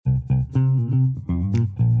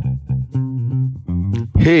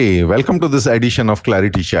Hey, welcome to this edition of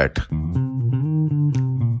ClariTea Chat.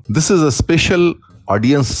 This is a special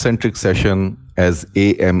audience-centric session as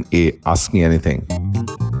AMA, Ask Me Anything.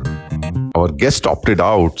 Our guest opted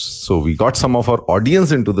out, so we got some of our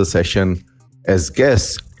audience into the session as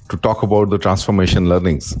guests to talk about the transformation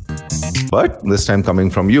learnings. But this time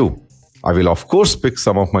coming from you. I will of course pick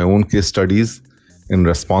some of my own case studies in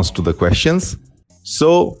response to the questions.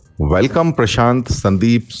 So welcome Prashant,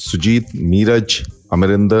 Sandeep, Sujit, Meeraj,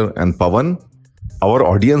 Amarinder and Pawan, our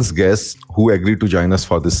audience guests who agreed to join us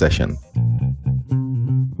for this session.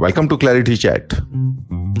 Welcome to ClariTea Chat.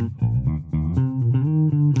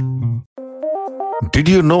 Did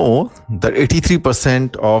you know that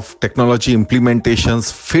 83% of technology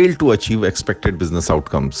implementations fail to achieve expected business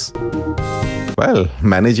outcomes? Well,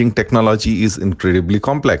 managing technology is incredibly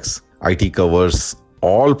complex. IT covers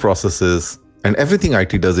all processes and everything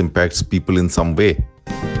IT does impacts people in some way.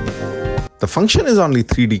 The function is only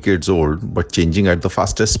 3 decades old, but changing at the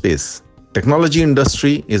fastest pace. Technology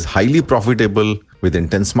industry is highly profitable with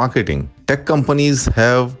intense marketing. Tech companies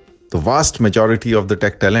have the vast majority of the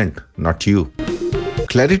tech talent, not you.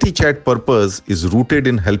 ClariTea Chat purpose is rooted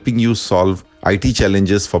in helping you solve IT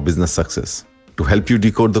challenges for business success, to help you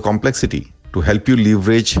decode the complexity, to help you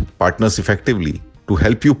leverage partners effectively, to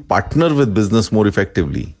help you partner with business more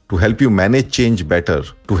effectively, to help you manage change better,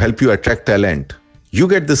 to help you attract talent. You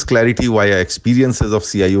get this clarity via experiences of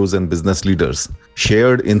CIOs and business leaders,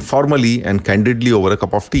 shared informally and candidly over a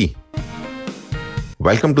cup of tea.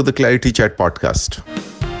 Welcome to the ClariTea Chat podcast.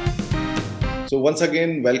 So once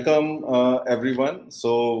again, welcome everyone.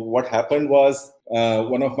 So what happened was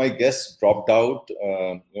one of my guests dropped out.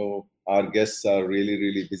 Our guests are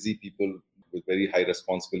really busy people with very high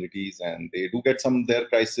responsibilities, and they do get some of their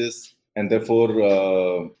crisis, and therefore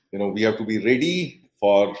we have to be ready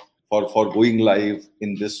for going live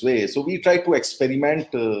in this way. So we try to experiment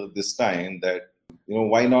this time that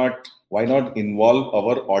why not involve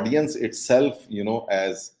our audience itself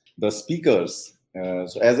as the speakers.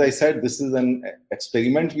 So as I said, this is an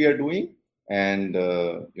experiment we are doing, and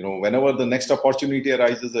whenever the next opportunity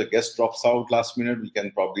arises, a guest drops out last minute, we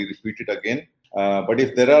can probably repeat it again. But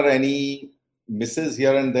if there are any misses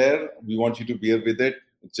here and there, we want you to bear with it.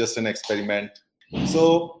 It's just an experiment.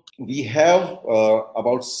 So we have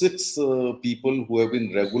about 6 people who have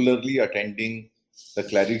been regularly attending the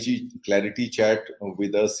ClariTea Chat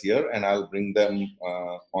with us here, and I'll bring them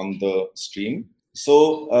on the stream.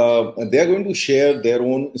 So they are going to share their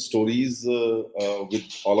own stories with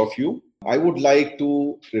all of you. I would like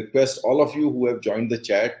to request all of you who have joined the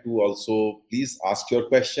chat to also please ask your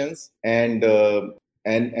questions, and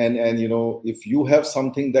if you have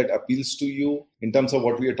something that appeals to you in terms of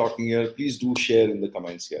what we are talking here, please do share in the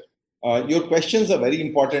comments here. Your questions are very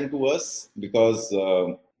important to us because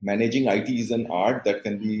managing IT is an art that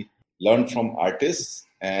can be learned from artists,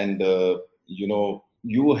 and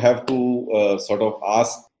you have to sort of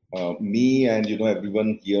ask me and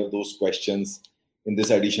everyone here those questions in this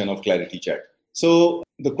edition of ClariTea Chat. So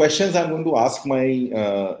the questions I'm going to ask my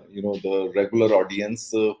the regular audience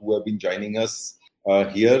who have been joining us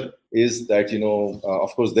here is that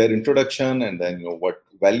of course their introduction, and then what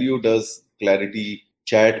value does ClariTea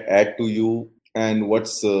Chat add to you, and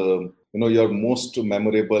what's your most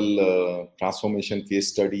memorable transformation case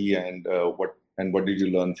study, and what did you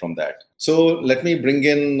learn from that. So let me bring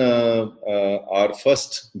in our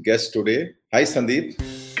first guest today. Hi Sandeep.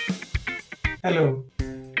 Hello.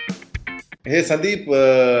 Hey Sandeep,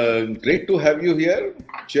 great to have you here.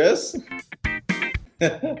 Cheers.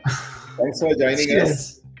 Thanks for joining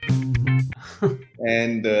us.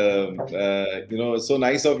 And so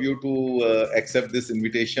nice of you to accept this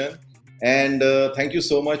invitation. And thank you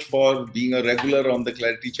so much for being a regular on the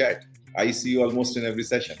ClariTea Chat. I see you almost in every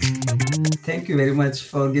session. Thank you very much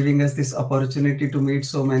for giving us this opportunity to meet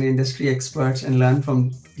so many industry experts and learn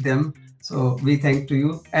from them. So we thank to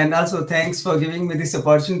you. And also thanks for giving me this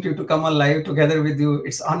opportunity to come on live together with you.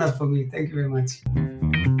 It's an honor for me. Thank you very much.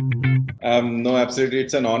 No, absolutely.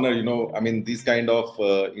 It's an honor. These kind of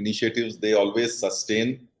initiatives, they always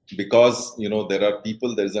sustain because, there are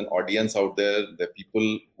people, there's an audience out there, there are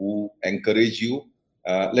people who encourage you.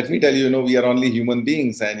 Let me tell you, we are only human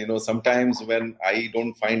beings, and, sometimes when I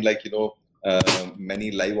don't find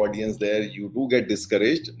many live audience there, you do get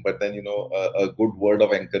discouraged, but then, a good word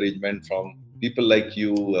of encouragement from people like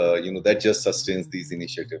you, that just sustains these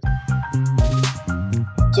initiatives.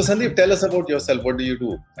 So Sandeep, tell us about yourself. What do you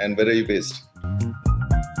do and where are you based?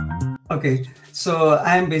 Okay, so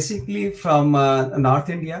I am basically from North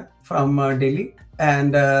India, from Delhi,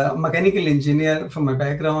 and mechanical engineer from my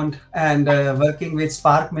background, and working with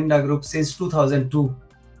Spark Minda Group since 2002.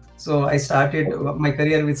 So I started my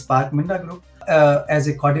career with Spark Minda Group as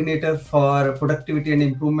a coordinator for productivity and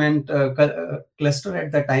improvement cluster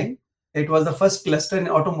at the time. It was the first cluster in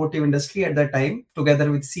automotive industry at that time,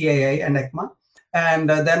 together with CII and ECMA. And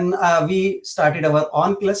then we started our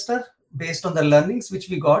own cluster based on the learnings which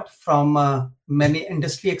we got from many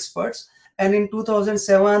industry experts. And in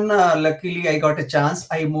 2007, luckily, I got a chance.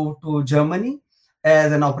 I moved to Germany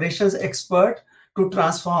as an operations expert to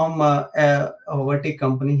transform a Vertic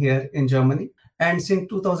company here in Germany. And since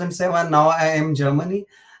 2007, now I am in Germany.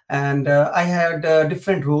 And I had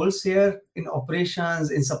different roles here in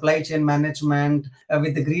operations, in supply chain management,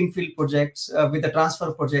 with the greenfield projects, with the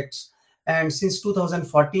transfer projects. And since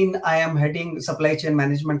 2014, I am heading supply chain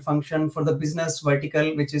management function for the business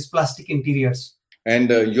vertical, which is plastic interiors. And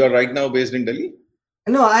you are right now based in Delhi?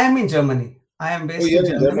 No, I am in Germany. I am based in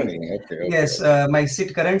Germany. Okay. Yes, my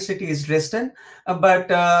current city is Dresden,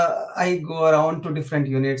 but I go around to different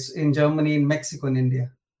units in Germany, in Mexico, and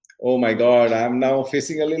India. Oh my God, I'm now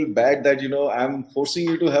facing a little bad that, I'm forcing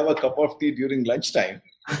you to have a cup of tea during lunchtime.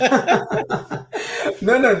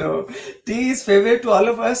 No. Tea is favorite to all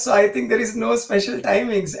of us. So I think there is no special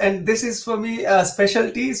timings. And this is for me a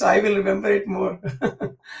special tea. So I will remember it more.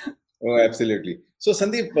 Oh, absolutely. So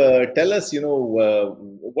Sandeep, tell us,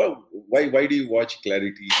 why do you watch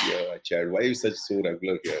ClariTea Chat? Why are you so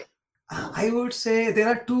regular here? I would say there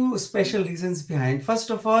are two special reasons behind. First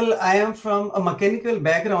of all, I am from a mechanical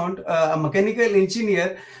background, a mechanical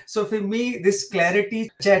engineer. So for me, this ClariTea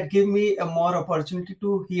Chat give me a more opportunity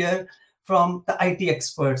to hear from the IT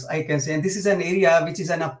experts, I can say. And this is an area which is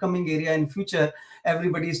an upcoming area in future.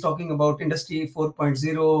 Everybody is talking about Industry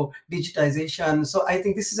 4.0, digitization. So I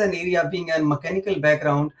think this is an area, being a mechanical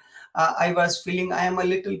background, I was feeling I am a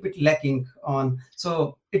little bit lacking on.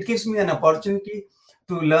 So it gives me an opportunity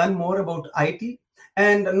to learn more about IT,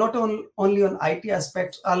 and not only on IT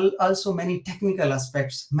aspects, also many technical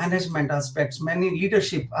aspects, management aspects, many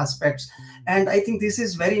leadership aspects. And I think this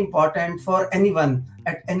is very important for anyone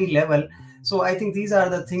at any level. So I think these are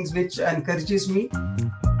the things which encourages me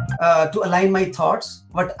to align my thoughts,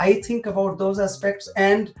 what I think about those aspects,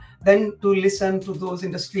 and then to listen to those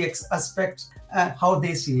industry aspects, how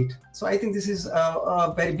they see it. So I think this is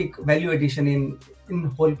a very big value addition in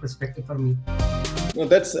whole perspective for me. No,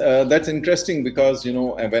 that's interesting because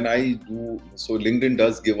when I do so, LinkedIn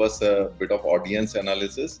does give us a bit of audience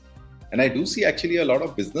analysis, and I do see actually a lot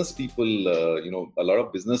of business people, a lot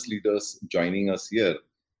of business leaders joining us here,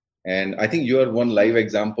 and I think you are one live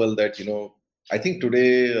example that I think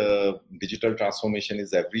today digital transformation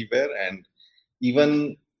is everywhere, and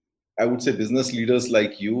even I would say business leaders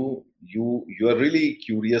like you are really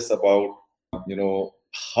curious about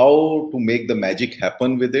how to make the magic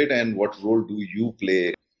happen with it, and what role do you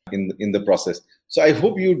play in the process. So I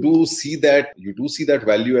hope you do see that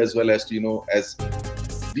value, as well as do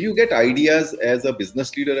you get ideas as a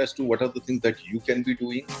business leader as to what are the things that you can be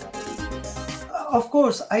doing? Of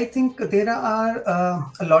course, I think there are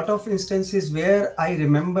a lot of instances where I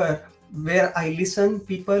remember where I listen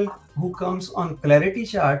people who comes on ClariTea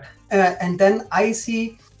Chat, and then I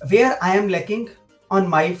see where I am lacking on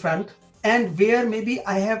my front, and where maybe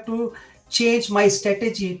I have to change my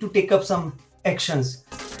strategy to take up some actions.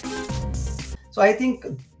 So I think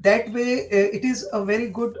that way it is a very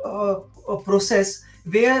good process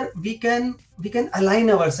where we can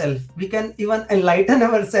align ourselves, we can even enlighten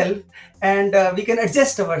ourselves, and we can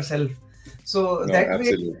adjust ourselves. So that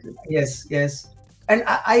absolutely. Way, yes. And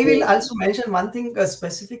I will also mention one thing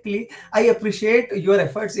specifically. I appreciate your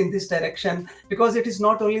efforts in this direction, because it is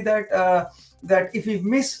not only that that if we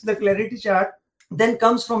miss the ClariTea Chat, then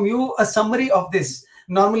comes from you a summary of this.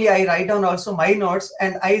 Normally, I write down also my notes,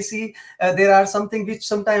 and I see there are something which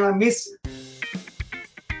sometimes I miss.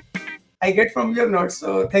 I get from your notes.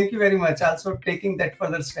 So thank you very much. Also taking that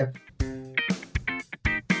further step.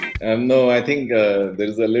 No, I think there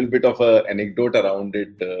is a little bit of an anecdote around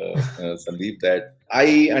it, Sandeep, that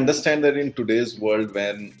I understand that in today's world,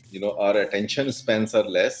 when our attention spans are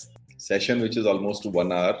less, session which is almost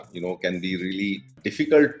 1 hour, can be really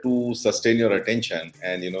difficult to sustain your attention.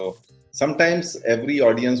 And sometimes every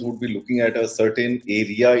audience would be looking at a certain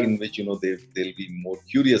area in which they'll be more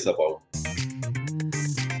curious about.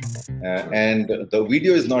 And the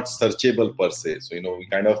video is not searchable per se. So we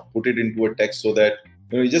kind of put it into a text so that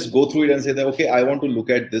you just go through it and say that, okay, I want to look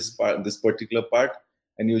at this part, this particular part,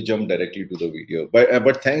 and you jump directly to the video.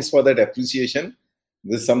 But thanks for that appreciation.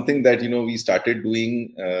 This is something that we started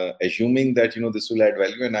doing, assuming that this will add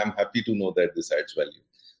value, and I'm happy to know that this adds value.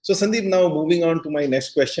 So Sandeep, now moving on to my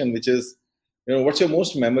next question, which is, what's your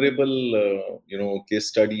most memorable case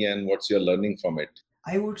study, and what's your learning from it?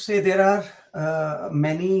 I would say there are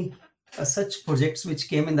many such projects which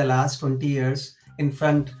came in the last 20 years in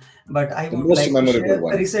front, but I The would most like to memorable share a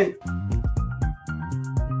one. recent.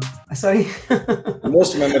 Sorry. The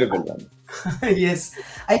most memorable one. Yes,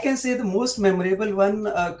 I can say the most memorable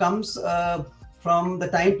one comes from the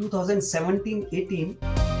time 2017-18.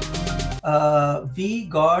 We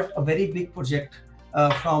got a very big project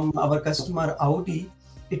from our customer Audi.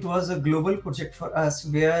 It was a global project for us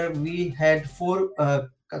where we had 4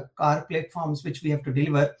 car platforms which we have to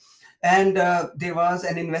deliver. And there was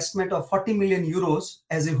an investment of 40 million euros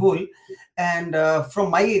as a whole. And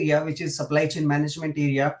from my area, which is supply chain management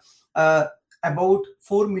area, uh, about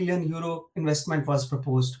 4 million euro investment was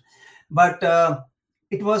proposed. But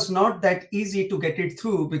it was not that easy to get it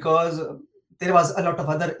through because there was a lot of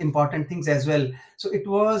other important things as well. So it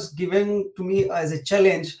was given to me as a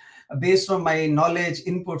challenge based on my knowledge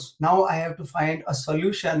inputs. Now I have to find a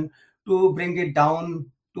solution to bring it down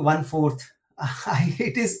to 1/4.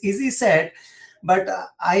 It is easy said, but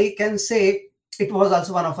I can say it was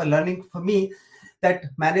also one of a learning for me that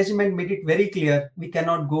management made it very clear we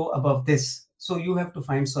cannot go above this. So you have to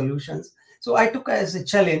find solutions. So I took as a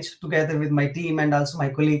challenge together with my team and also my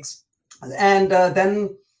colleagues. And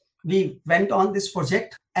then we went on this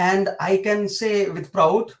project. And I can say with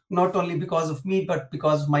proud, not only because of me, but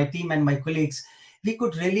because of my team and my colleagues, we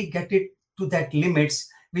could really get it to that limits,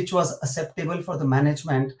 which was acceptable for the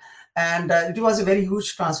management. And it was a very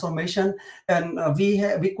huge transformation. And we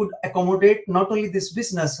could accommodate not only this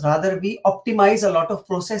business, rather we optimize a lot of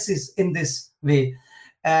processes in this way.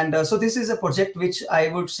 And so this is a project which I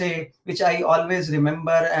would say, which I always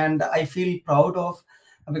remember and I feel proud of,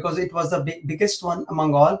 because it was the biggest one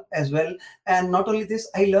among all as well. And not only this,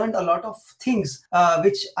 I learned a lot of things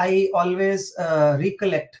which I always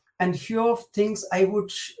recollect. And few of things I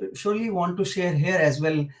would surely want to share here as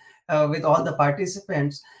well with all the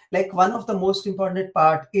participants. Like one of the most important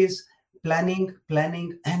part is planning,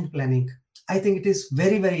 planning, and planning. I think it is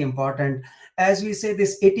very, very important. As we say,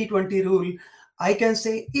 this 80-20 rule, I can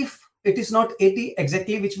say if it is not 80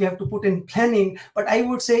 exactly, which we have to put in planning, but I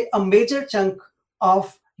would say a major chunk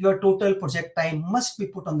of your total project time must be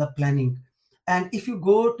put on the planning. And if you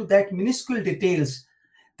go to that minuscule details,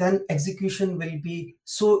 then execution will be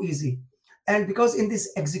so easy. And because in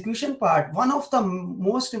this execution part, one of the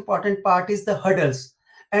most important part is the hurdles.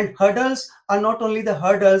 And hurdles are not only the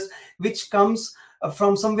hurdles which comes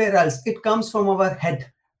from somewhere else, it comes from our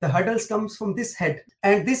head. The hurdles comes from this head,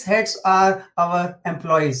 and these heads are our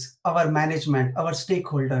employees, our management, our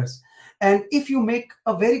stakeholders. And if you make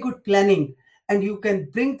a very good planning and you can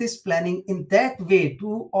bring this planning in that way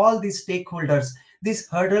to all these stakeholders, these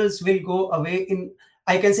hurdles will go away in,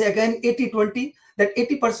 I can say again, 80-20, that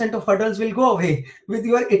 80% of hurdles will go away with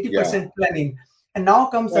your 80% planning. And now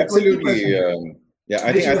comes the 20%. Yeah,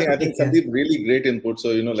 I think Sandeep, really great input. So,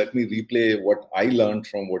 let me replay what I learned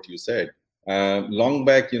from what you said. Long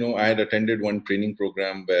back, I had attended one training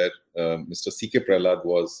program where Mr. C.K. Prahlad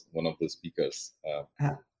was one of the speakers.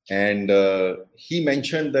 And he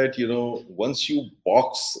mentioned that, once you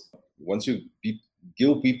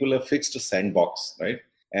give people a fixed sandbox, right?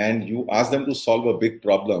 And you ask them to solve a big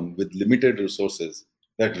problem with limited resources,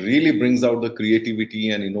 that really brings out the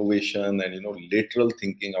creativity and innovation and, lateral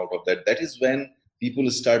thinking out of that. That is when people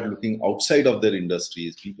start looking outside of their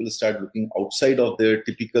industries. People start looking outside of their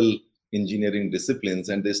typical engineering disciplines,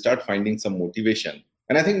 and they start finding some motivation.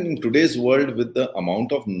 And I think in today's world, with the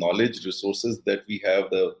amount of knowledge resources that we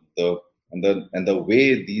have, and the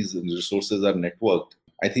way these resources are networked,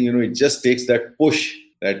 I think it just takes that push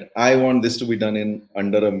that I want this to be done in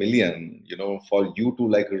under $1 million. For you to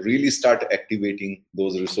really start activating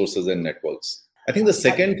those resources and networks. I think the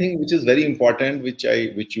second thing which is very important, which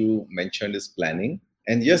you mentioned, is planning.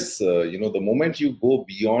 And yes, the moment you go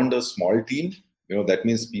beyond a small team, that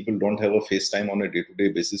means people don't have a FaceTime on a day-to-day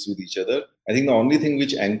basis with each other. I think the only thing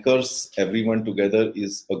which anchors everyone together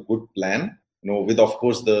is a good plan, with, of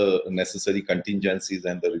course, the necessary contingencies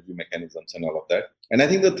and the review mechanisms and all of that. And I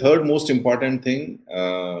think the third most important thing,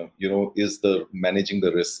 is the managing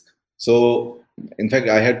the risk. So, in fact,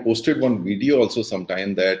 I had posted one video also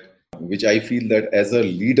sometime which I feel that as a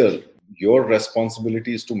leader, your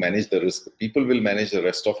responsibility is to manage the risk. People will manage the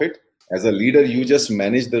rest of it. As a leader, you just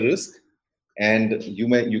manage the risk, and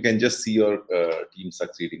you can just see your team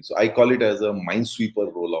succeeding. So I call it as a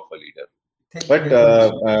minesweeper role of a leader.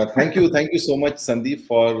 Thank you so much, Sandeep,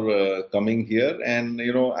 for coming here. And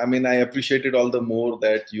I appreciate it all the more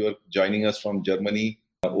that you are joining us from Germany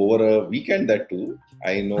over a weekend. That too,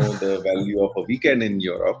 I know the value of a weekend in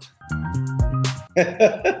Europe.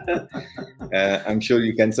 I'm sure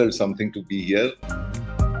you cancelled something to be here.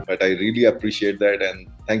 But I really appreciate that, and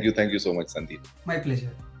thank you so much, Sandeep. My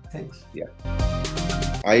pleasure. Thanks. Yeah.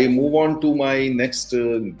 I move on to my next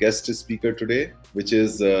guest speaker today, which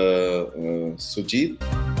is Sujit.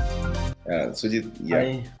 Sujit, yeah,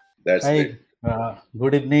 Hi. that's Hi. great.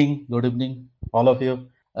 Good evening, all of you.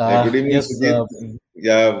 Good evening, Yes. Sujit.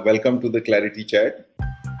 Yeah, welcome to the ClariTea Chat.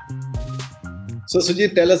 So,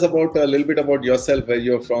 Sujit, tell us about a little bit about yourself, where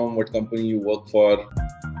you're from, what company you work for.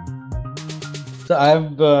 So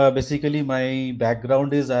I'm basically, my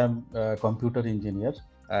background is I'm a computer engineer,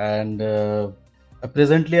 and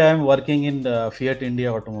presently I'm working in Fiat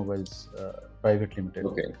India Automobiles Private Limited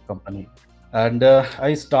company. And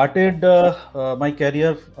I started my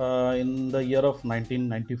career in the year of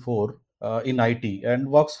 1994 in IT, and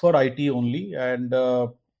works for IT only, and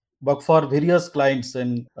work for various clients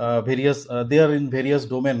and various they are in various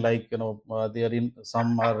domain, like they are in,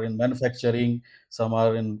 some are in manufacturing, some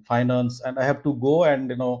are in finance, and I have to go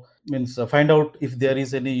and means find out if there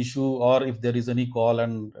is any issue or if there is any call,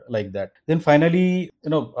 and like that. Then finally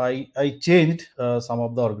I changed some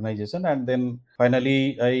of the organization, and then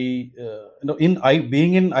finally I in I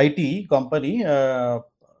being in IT company,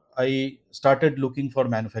 I started looking for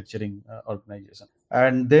manufacturing organization,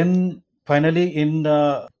 and then finally in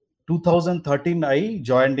 2013 I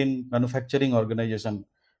joined in manufacturing organization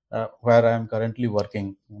where I am currently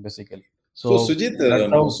working, basically. So Sujit, That's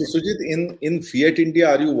how. in Fiat India,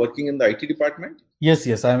 are you working in the IT department?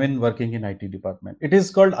 Yes, I'm in working in IT department. It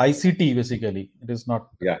is called ICT, basically. It is not.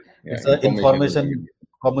 Yeah, It's a information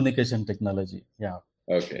communication technology. Yeah.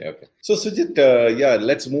 Okay. So Sujit,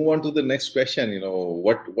 let's move on to the next question.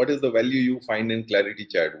 What is the value you find in ClariTea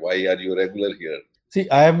Chat? Why are you regular here? See,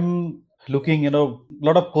 I am looking, a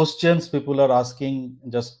lot of questions people are asking.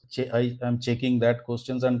 I am checking that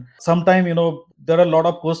questions, and sometime, there are a lot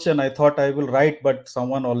of questions I thought I will write, but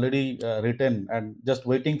someone already written, and just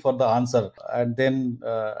waiting for the answer. And then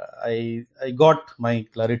I got my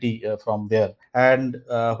clarity from there. And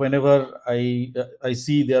whenever I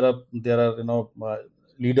see there are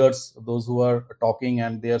leaders, those who are talking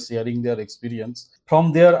and they are sharing their experience,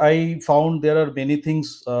 from there I found there are many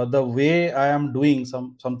things, the way I am doing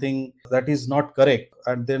something that is not correct,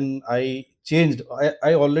 and then I changed.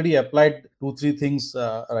 I already applied 2-3 things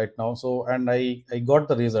right now, so, and I got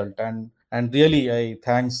the result, and really I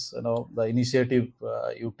thanks the initiative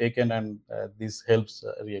you've taken, and this helps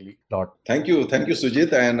really a lot. Thank you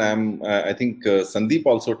Sujit. And I think Sandeep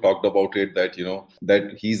also talked about it, that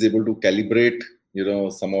that he's able to calibrate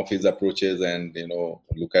some of his approaches, and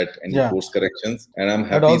look at any course corrections, and I'm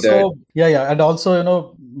happy and also, that and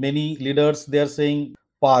also many leaders, they are saying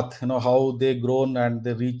path, how they grown and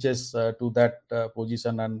they reaches to that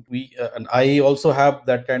position, and and I also have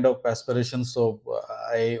that kind of aspiration, so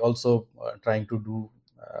I also trying to do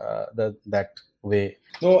that way.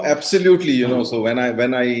 No, absolutely. So when I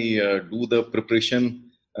do the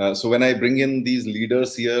preparation, so when I bring in these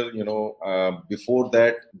leaders here, before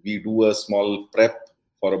that we do a small prep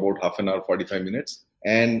for about half an hour, 45 minutes.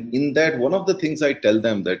 And in that, one of the things I tell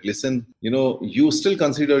them that, listen, you still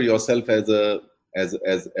consider yourself as a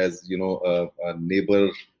neighbor,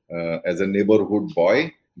 as a neighborhood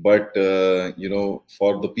boy, but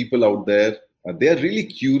for the people out there, they are really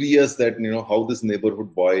curious that how this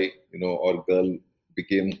neighborhood boy or girl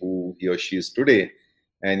became who he or she is today,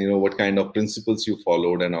 and what kind of principles you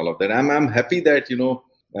followed and all of that. I'm happy that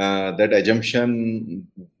that assumption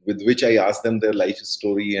with which I ask them their life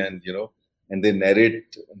story, and and they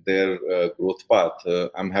narrate their growth path.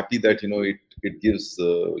 I'm happy that it gives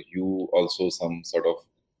you also some sort of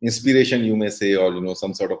inspiration, you may say, or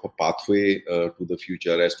some sort of a pathway to the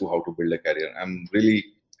future as to how to build a career. I'm really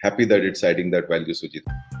happy that it's adding that value, Sujit.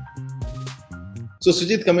 So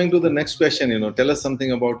Sujit, coming to the next question, tell us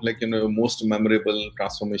something about most memorable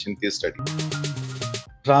transformation case study.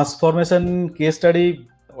 Transformation case study,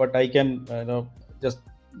 what I can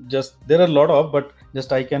just there are a lot of, but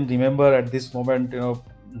just I can remember at this moment,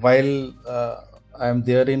 while I am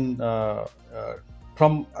there in I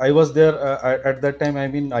was there at that time,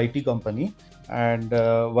 I'm in IT company, and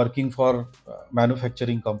working for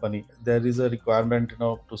manufacturing company. There is a requirement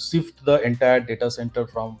to shift the entire data center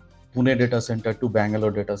from Pune data center to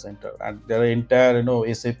Bangalore data center, and there are entire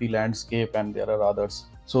SAP landscape, and there are others.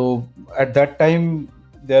 So at that time,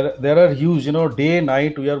 there are huge, day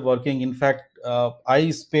night we are working. In fact, I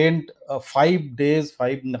spent 5 days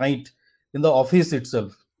 5 nights in the office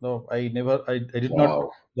itself. I did not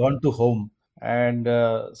gone to home. And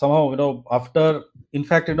somehow, after, in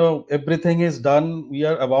fact, everything is done, we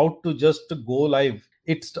are about to just go live.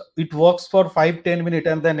 It works for 5-10 minutes,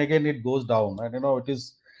 and then again it goes down, and it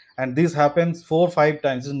is, and this happens 4-5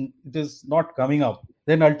 times, and it is not coming up.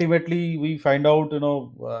 then ultimately we find out,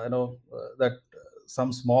 that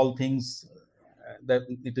some small things that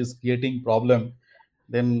it is creating problem.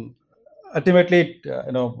 Then ultimately it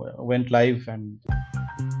went live, and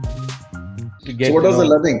to So get what was the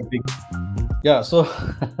learning? big. Yeah, so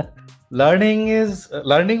learning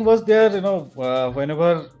was there,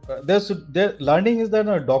 whenever learning is there in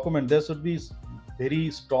a document. There should be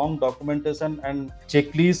very strong documentation and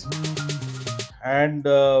checklist. And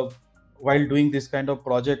while doing this kind of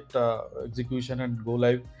project execution and go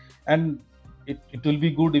live, and it will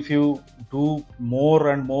be good if you do more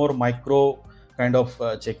and more micro kind of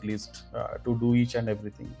checklist to do each and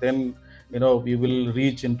everything. Then you will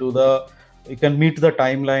reach into you can meet the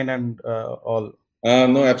timeline and all.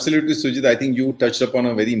 No, absolutely, Sujit. I think you touched upon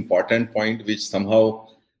a very important point, which somehow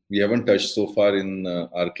we haven't touched so far in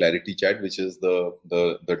our ClariTea Chat, which is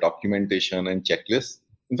the documentation and checklist.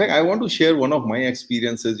 In fact, I want to share one of my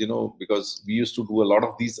experiences, because we used to do a lot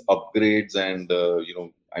of these upgrades, and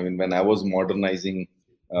when I was modernizing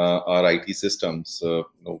our IT systems,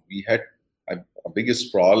 we had a big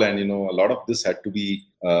sprawl, and a lot of this had to be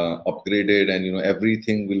upgraded, and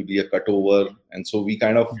everything will be a cutover. And so we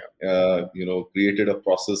kind of created a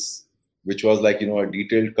process which was like a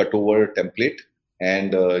detailed cutover template,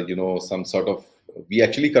 and some sort of, we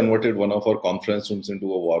actually converted one of our conference rooms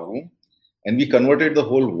into a war room, and we converted the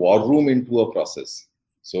whole war room into a process.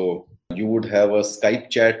 So you would have a Skype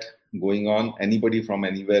chat going on. Anybody from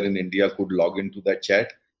anywhere in India could log into that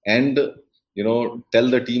chat and tell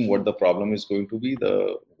the team what the problem is going to be.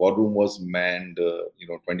 The war room was manned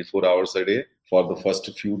 24 hours a day for the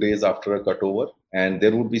first few days after a cutover, and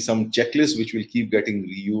there would be some checklists which will keep getting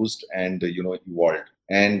reused and evolved.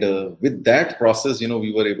 And with that process,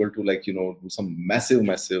 we were able to do some massive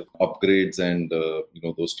upgrades and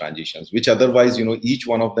those transitions, which otherwise each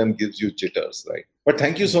one of them gives you jitters, right? But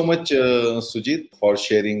thank you so much, Sujit, for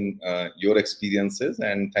sharing your experiences,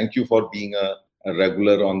 and thank you for being a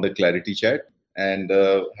regular on the ClariTea Chat, and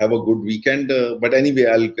have a good weekend. But anyway,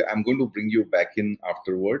 I'm going to bring you back in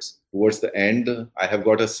afterwards. Towards the end, I have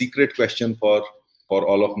got a secret question for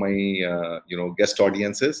all of my guest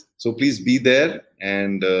audiences. So please be there,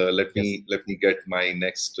 and let me get my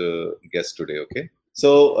next guest today. Okay.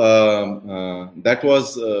 So that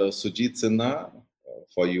was Sujit Sinha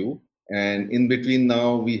for you, and in between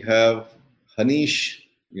now we have Hanish,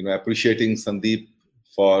 appreciating Sandeep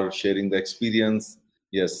for sharing the experience.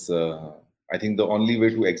 Yes, I think the only way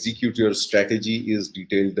to execute your strategy is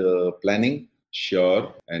detailed planning.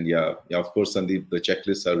 Sure. And yeah, of course, Sandeep, the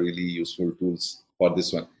checklists are really useful tools for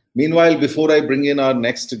this one. Meanwhile, before I bring in our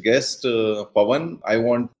next guest, Pawan, I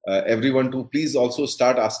want everyone to please also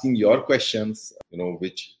start asking your questions,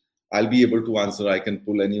 which I'll be able to answer. I can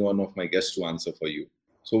pull any one of my guests to answer for you.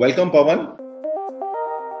 So welcome, Pawan.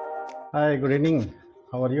 Hi, good evening.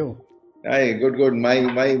 How are you? Hi, good.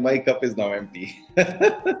 My cup is now empty.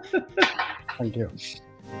 Thank you.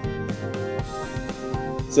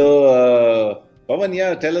 So,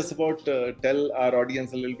 Pawan, tell our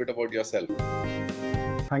audience a little bit about yourself.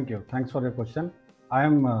 Thank you. Thanks for your question. I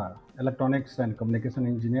am electronics and communication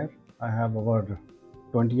engineer. I have over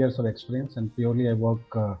 20 years of experience, and purely I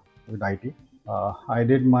work with IT. I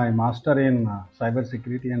did my master in cyber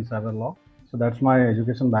security and cyber law. So that's my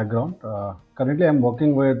education background. Currently, I'm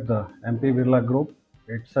working with MP Birla Group.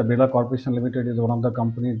 It's a Birla Corporation Limited is one of the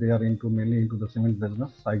companies. They are mainly into the cement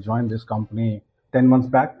business. I joined this company 10 months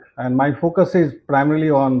back, and my focus is primarily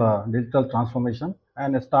on digital transformation.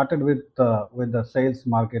 And I started with the sales,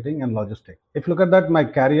 marketing, and logistics. If you look at that, my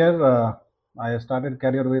career, I started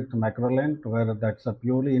career with Macrolent, where that's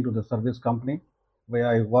purely into the service company, where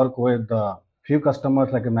I work with few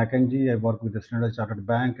customers like McKinsey. I work with the Standard Chartered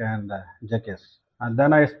Bank and JKS. And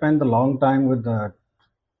then I spent a long time with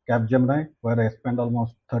Capgemini, where I spent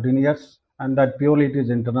almost 13 years. And that purely it is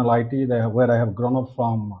internal IT, where I have grown up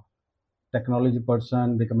from technology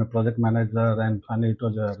person, become a project manager, and finally it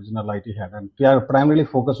was a regional IT head. And our primarily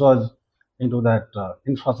focus was into that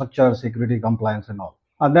infrastructure, security, compliance, and all.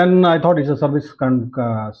 And then I thought it's a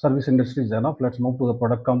service industry is enough. Let's move to the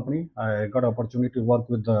product company. I got opportunity to work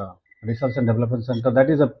with the research and development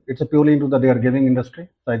center. It's a purely into the they are gaming industry.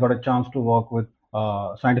 So I got a chance to work with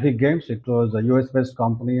Scientific Games. It was a US based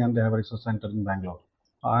company, and they have a research center in Bangalore.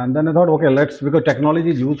 And then I thought, okay, because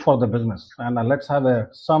technology is used for the business, and let's have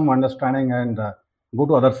some understanding and go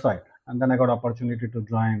to other side. And then I got opportunity to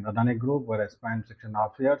join Adani Group, where I spent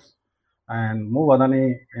 6.5 years, and move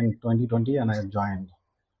Adani in 2020, and I joined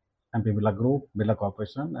MP Birla Group, Birla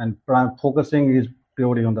Corporation, and focusing is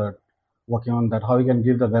purely on working on that, how you can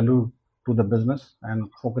give the value to the business and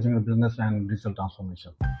focusing on the business and digital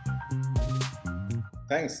transformation.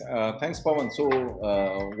 Thanks, Pawan. So,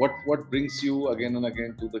 what brings you again and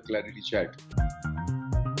again to the ClariTea Chat?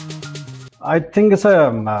 I think it's a.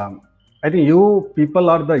 I think you people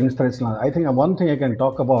are the inspirational. I think one thing I can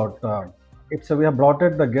talk about. We have brought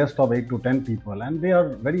in the guest of 8 to 10 people, and they are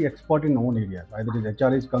very expert in own area. Either it is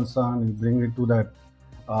HR is concerned, you bring it to that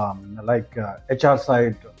HR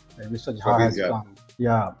side. Mr. Jha has come.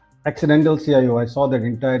 Yeah, accidental CIO. I saw that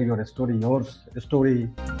entire your story.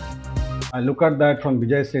 I look at that from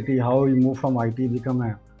Vijay Sethi, how he moved from IT, become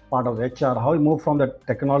a part of HR, how he moved from the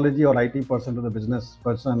technology or IT person to the business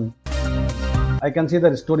person. I can see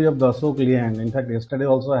the story of the Ashok Lian. In fact, yesterday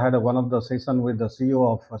also I had one of the session with the CEO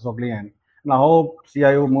of Ashok Lian. Now how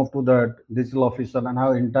CIO moved to the digital officer and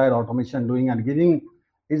how entire automation doing and giving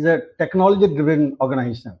is a technology-driven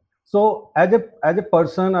organization. So as a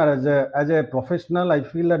person or as a professional, I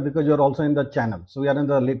feel that because you're also in the channel, so we are in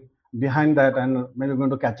the behind that and maybe going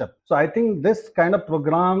to catch up. So I think this kind of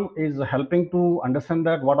program is helping to understand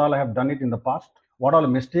that what all I have done it in the past, what all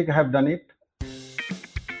mistake I have done it,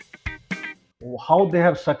 how they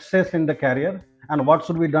have success in the career, and what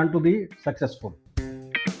should be done to be successful.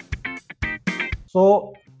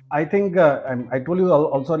 So I think I told you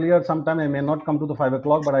also earlier, sometime I may not come to the 5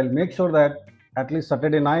 o'clock, but I'll make sure that at least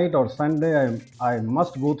Saturday night or Sunday, I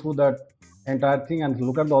must go through that entire thing and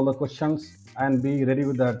look at all the questions and be ready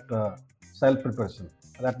with that self-preparation.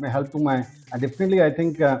 That may help to and definitely I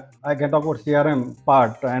think I can talk about CRM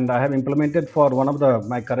part, and I have implemented for one of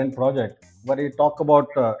my current project where you talk about,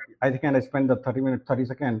 I think I spend the 30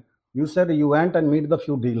 seconds. You said you went and meet the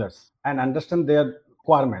few dealers and understand their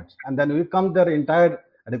requirements, and then we come their entire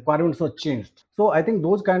requirements were changed. So I think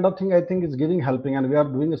those kind of thing I think is helping, and we are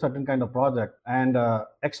doing a certain kind of project, and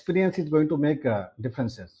experience is going to make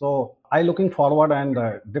differences. So I looking forward, and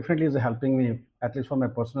definitely is helping me at least from my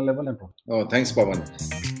personal level and Oh, thanks, Pawan.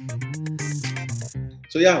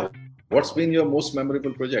 So yeah, what's been your most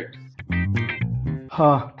memorable project?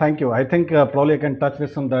 Thank you. I think probably I can touch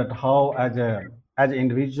this on that, how as an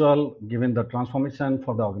individual given the transformation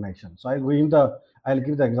for the organization. So I'll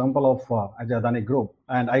give the example of as Adani Group,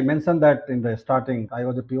 and I mentioned that in the starting I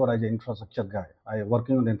was a pure as an infrastructure guy. I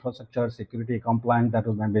working on the infrastructure, security, compliance. That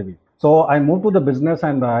was my baby. So I moved to the business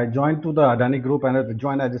and I joined to the Adani Group, and I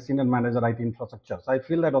joined as a senior manager IT infrastructure. So I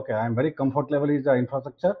feel that okay, I'm very comfort level is the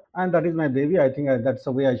infrastructure, and that is my baby. I think that's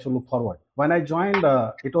the way I should look forward. When I joined,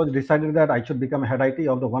 it was decided that I should become head IT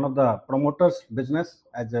of one of the promoters business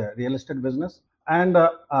as a real estate business, and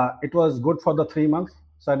it was good for the 3 months.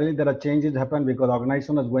 Suddenly there are changes happen because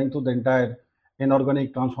organization is going through the entire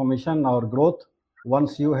inorganic transformation or growth.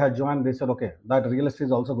 Once you have joined, they said, okay, that real estate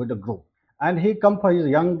is also going to grow. And he come for his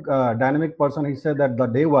young dynamic person. He said that the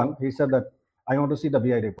day one, he said that I want to see the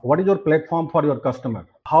BID. What is your platform for your customer?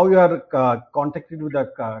 How you are contacted with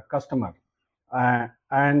the customer?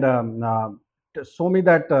 Show me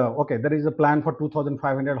that, okay, there is a plan for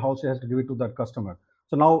 2,500 house he has to give it to that customer.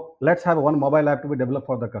 So now let's have one mobile app to be developed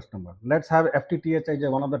for the customer. Let's have FTTH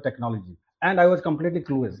as one of the technology. And I was completely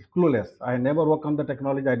clueless. I never worked on the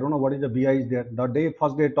technology. I don't know what is the BI is there. The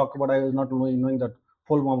first day I talked about, I was not knowing that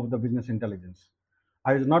full form of the business intelligence.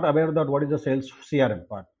 I was not aware that what is the sales CRM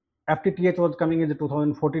part. FTTH was coming in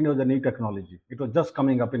 2014. It was a new technology. It was just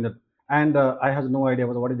coming up in the, and I have no idea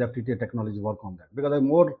what is the FTTH technology work on that, because I'm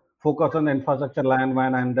more focused on the infrastructure, LAN,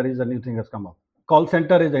 WAN, and there is a new thing has come up. Call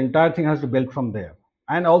center is the entire thing has to build from there.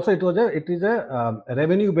 And also it is a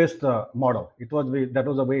revenue based model. That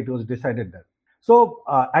was the way it was decided there. So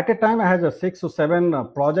at a time I had a 6 to 7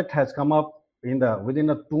 project has come up within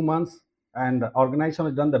 2 months, and the organization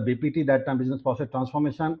has done the BPT, that time business process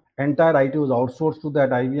transformation. Entire IT was outsourced to that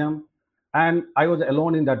IBM, and I was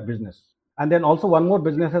alone in that business. And then also one more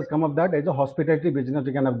business has come up, that is a hospitality business.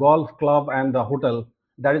 You can have golf club and the hotel.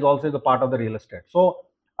 That is also the part of the real estate. So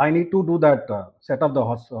I need to do that, set up the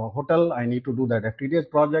hotel. I need to do that FTTH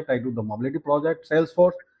project. I do the mobility project,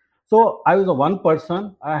 Salesforce. So I was a one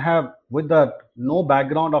person. I have with that no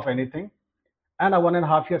background of anything, and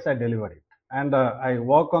 1.5 years I delivered it. And I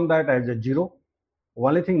work on that as a zero.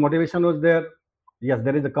 Only thing motivation was there. Yes,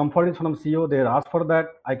 there is a comfort from CEO. They asked for that.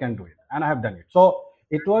 I can do it, and I have done it. So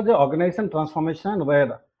it was an organization transformation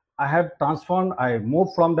where I have transformed. I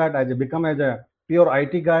moved from that as become as a pure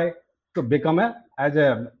IT guy to become as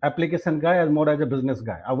a application guy, as more as a business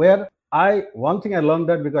guy. Where one thing I learned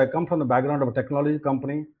that because I come from the background of a technology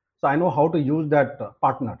company, so I know how to use that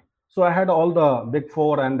partner. So I had all the big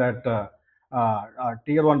four and that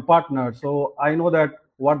tier one partner. So I know that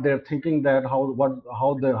what they're thinking, that how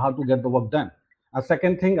to get the work done. A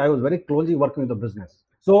second thing, I was very closely working with the business.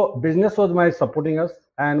 So business was my supporting us,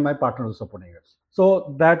 and my partner was supporting us.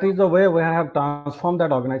 So that is the way where I have transformed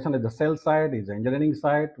that organization as the sales side, is the engineering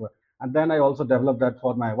side, and then I also developed that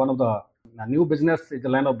for my one of the new business is a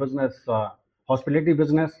line of business, hospitality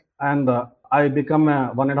business, and I become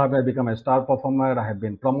 1.5 year, I become a star performer. I have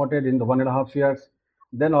been promoted in the 1.5 years.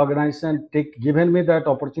 Then organization given me that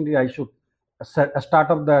opportunity. I should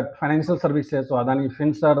start up that financial services. So Adani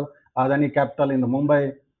FinServ, Adani Capital in the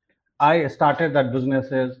Mumbai. I started that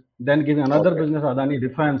businesses, then giving another business, Adani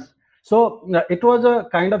Defense. So it was a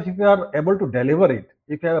kind of, if you are able to deliver it,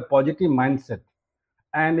 if you have a positive mindset,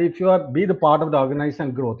 and if you are be the part of the organization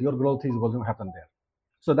growth, your growth is going to happen there.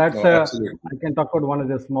 So that's I can talk about one of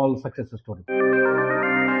the small success stories.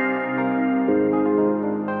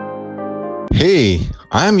 Hey,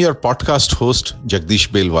 I am your podcast host, Jagdish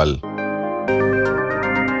Belwal.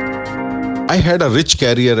 I had a rich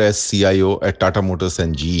career as CIO at Tata Motors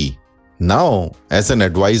and GE. Now, as an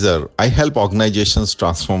advisor, I help organizations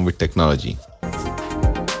transform with technology.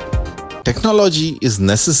 Technology is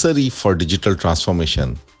necessary for digital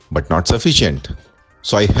transformation, but not sufficient.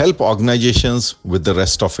 So I help organizations with the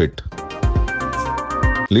rest of it.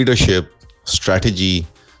 Leadership, strategy,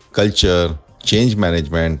 culture, change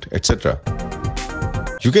management, etc.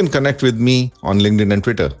 You can connect with me on LinkedIn and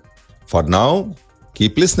Twitter. For now,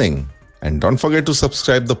 keep listening and don't forget to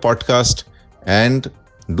subscribe the podcast and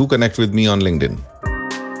do connect with me on LinkedIn.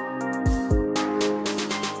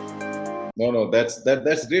 No, that's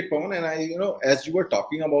great, Pawan. And I, as you were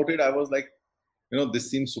talking about it, I was like, this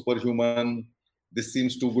seems superhuman. This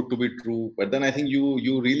seems too good to be true. But then I think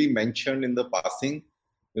you really mentioned in the passing,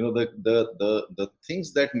 the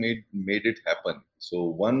things that made it happen. So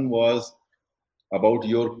one was about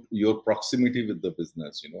your proximity with the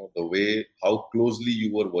business. The way how closely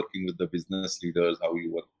you were working with the business leaders, how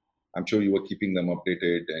you were. I'm sure you were keeping them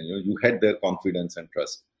updated, and you had their confidence and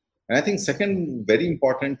trust. And I think second very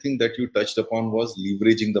important thing that you touched upon was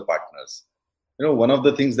leveraging the partners. One of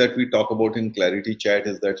the things that we talk about in ClariTea Chat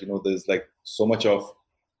is that there's like so much of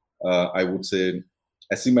I would say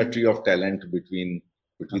asymmetry of talent between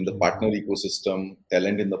the partner ecosystem,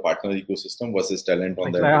 talent in the partner ecosystem versus talent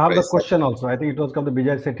on the. I have the question also. I think it was come to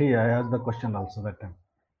Bijay Sethi. I asked the question also that time.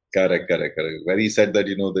 Correct. Where he said that,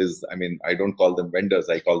 there's, I don't call them vendors,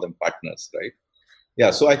 I call them partners, right?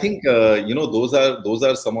 Yeah. So I think, those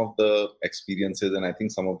are some of the experiences and I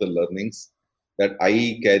think some of the learnings that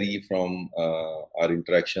I carry from our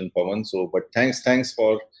interaction, Pawan. So, but thanks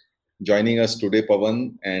for joining us today,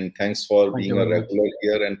 Pawan, and thanks for being a regular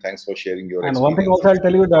here and thanks for sharing your experience. And one thing also I'll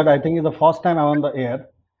tell you that I think it's the first time I'm on the air,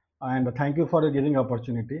 and thank you for giving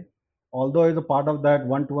opportunity. Although it's a part of that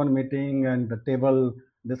one-to-one meeting and the table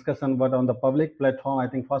discussion, but on the public platform, I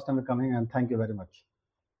think first time you're coming, and thank you very much.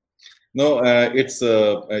 No, it's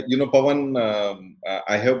Pawan.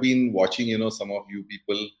 I have been watching some of you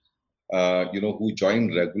people who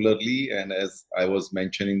join regularly, and as I was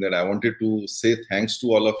mentioning that I wanted to say thanks to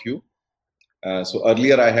all of you. So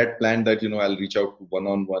earlier I had planned that I'll reach out to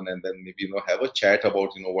one-on-one and then maybe have a chat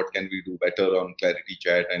about what can we do better on ClariTea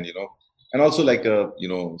Chat, and and also like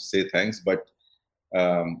say thanks. But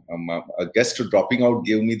a guest dropping out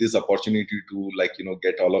gave me this opportunity to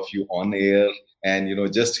get all of you on air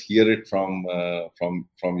and just hear it from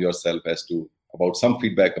yourself as to about some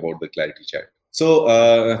feedback about the ClariTea Chat. So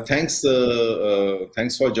thanks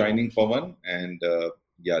for joining, Pawan, and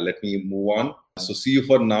yeah, let me move on. So see you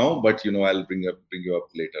for now, but I'll bring you up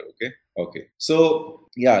later. Okay. So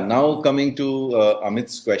yeah, now coming to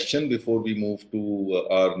Amit's question before we move to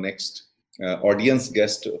our next audience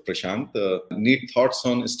guest, Prashant. Need thoughts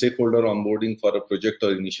on stakeholder onboarding for a project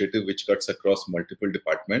or initiative which cuts across multiple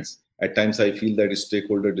departments. At times, I feel that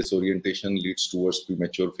stakeholder disorientation leads towards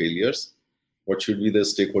premature failures. What should be the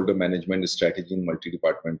stakeholder management strategy in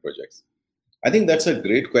multi-department projects? I think that's a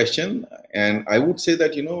great question. And I would say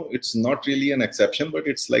that, it's not really an exception, but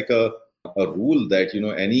it's like a rule that,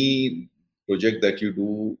 any project that you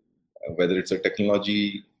do, whether it's a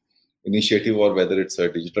technology initiative or whether it's a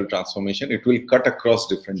digital transformation, it will cut across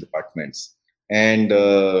different departments. And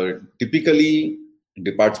typically,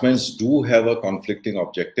 departments do have a conflicting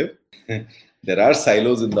objective. There are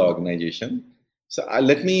silos in the organization. So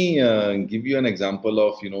let me give you an example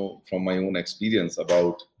of, from my own experience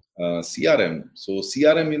about CRM. So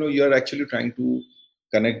CRM, you're actually trying to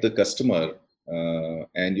connect the customer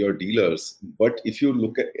and your dealers. But if you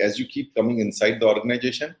look at, as you keep coming inside the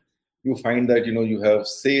organization, you find that, you have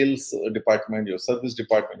sales department, your service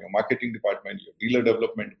department, your marketing department, your dealer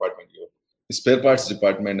development department, your spare parts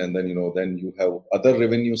department, and then, then you have other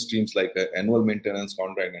revenue streams like annual maintenance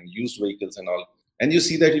contract and used vehicles and all. And you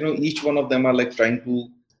see that, each one of them are like trying to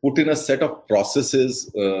put in a set of processes,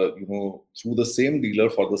 through the same dealer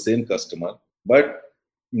for the same customer. But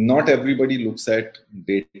not everybody looks at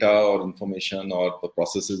data or information or the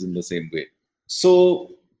processes in the same way.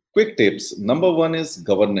 So quick tips. Number one is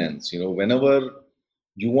governance. Whenever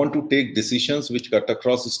you want to take decisions which cut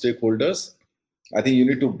across stakeholders, I think you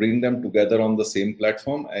need to bring them together on the same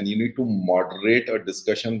platform, and you need to moderate a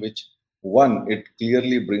discussion which, one, it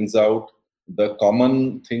clearly brings out the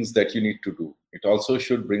common things that you need to do. It also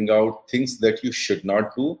should bring out things that you should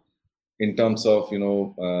not do in terms of,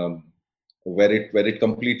 where it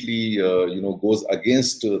completely, goes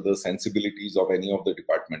against the sensibilities of any of the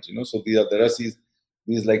departments. So there are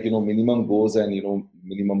these like, minimum goes and,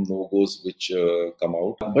 minimum no goes which come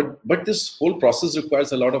out. But this whole process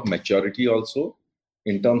requires a lot of maturity also,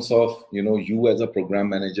 in terms of, you as a program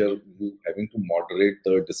manager, you having to moderate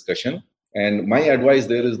the discussion. And my advice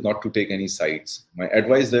there is not to take any sides. My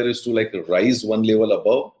advice there is to like rise one level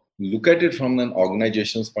above, look at it from an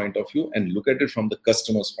organization's point of view, and look at it from the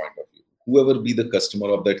customer's point of view, whoever be the customer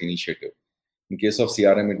of that initiative. In case of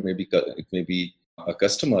CRM, it may be a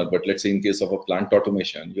customer, but let's say in case of a plant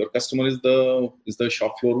automation, your customer is the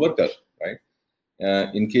shop floor worker, right?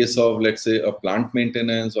 In case of, let's say, a plant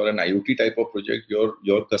maintenance or an IoT type of project,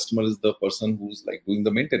 your customer is the person who's like doing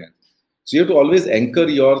the maintenance. So you have to always anchor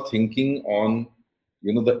your thinking on,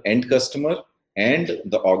 the end customer and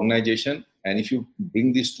the organization. And if you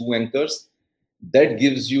bring these two anchors, that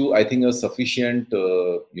gives you, I think, a sufficient,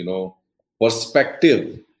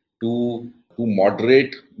 perspective to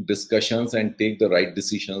moderate discussions and take the right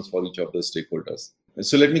decisions for each of the stakeholders.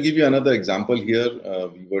 So let me give you another example here.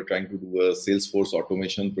 We were trying to do a Salesforce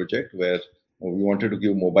automation project where we wanted to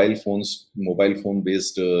give mobile phone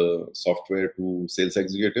based software to sales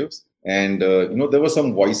executives. And, there were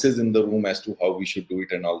some voices in the room as to how we should do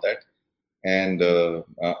it and all that. And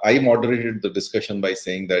I moderated the discussion by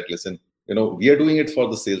saying that, listen, we are doing it for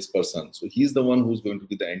the salesperson. So he's the one who's going to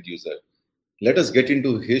be the end user. Let us get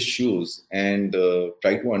into his shoes and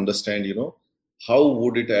try to understand, how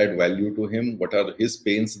would it add value to him? What are his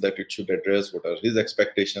pains that it should address? What are his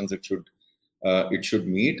expectations it should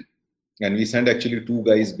meet? And we sent actually two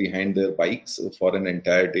guys behind their bikes for an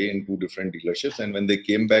entire day in two different dealerships. And when they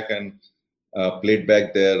came back and played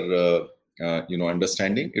back their,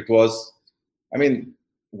 understanding, it was,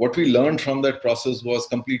 what we learned from that process was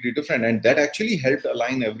completely different. And that actually helped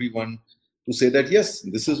align everyone to say that, yes,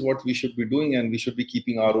 this is what we should be doing, and we should be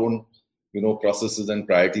keeping our own, processes and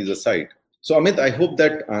priorities aside. So, Amit, I hope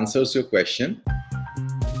that answers your question.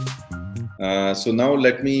 So now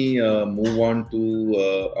let me move on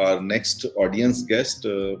to our next audience guest,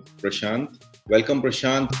 Prashant. Welcome,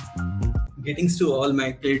 Prashant. Greetings to all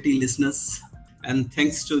my ClariTea listeners, and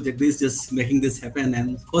thanks to Jagdish just making this happen.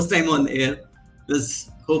 And first time on air, just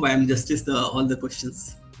hope I am justice all the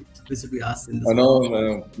questions which should be asked in this.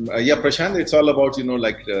 Prashant, it's all about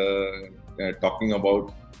talking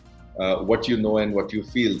about what you know and what you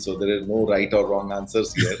feel. So there is no right or wrong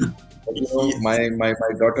answers here. But, yes. my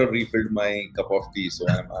daughter refilled my cup of tea, so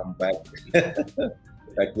I'm back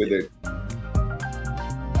back with it.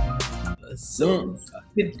 So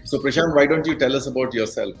Prashant, why don't you tell us about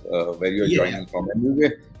yourself, where you're joining from, and you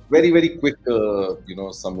get very, very quick,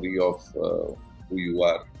 summary of who you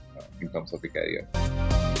are in terms of your career.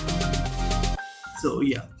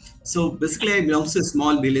 So basically, I belong to a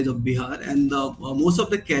small village of Bihar, and most of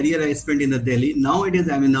the career I spent in the Delhi. Nowadays,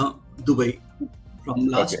 I'm in Dubai. From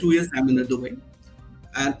last 2 years, I'm in Dubai.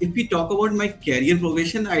 And if we talk about my career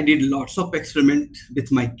progression, I did lots of experiment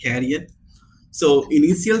with my career. So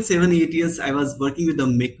initial 7-8 years, I was working with the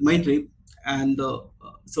Make My Trip, and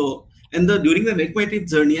during the Make My Trip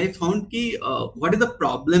journey, I found what is the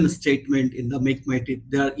problem statement in the Make My Trip.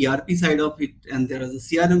 There are ERP side of it, and there is a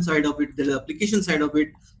CRM side of it, there is application side of it.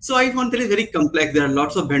 So I found that it's very complex. There are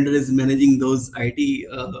lots of vendors managing those IT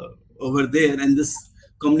over there, and this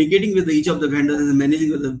communicating with each of the vendors and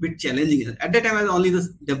managing was a bit challenging. At that time, I was only the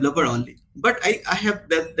developer only. But I have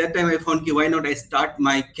that time I found why not I start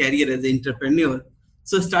my career as an entrepreneur.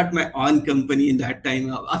 So start my own company in that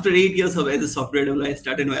time. After 8 years of as a software developer, I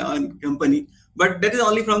started my own company. But that is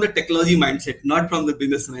only from the technology mindset, not from the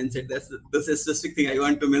business mindset. That's a specific thing I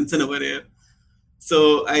want to mention over here.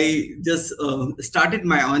 So I just started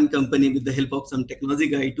my own company with the help of some technology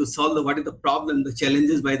guy to solve what is the problem, the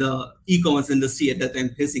challenges by the e-commerce industry at that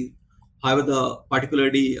time facing, however the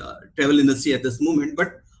particularly travel industry at this moment.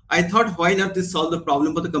 But I thought, why not to solve the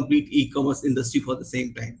problem for the complete e-commerce industry for the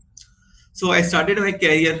same time? So I started my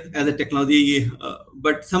career as a technology,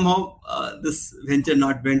 but somehow this venture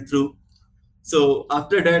not went through. So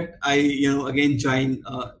after that, I again joined,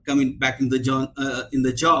 coming back in the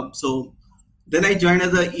job. So then I joined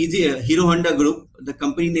as a Hero Honda Group. The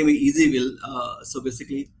company name is Easyville. So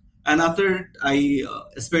basically, And after I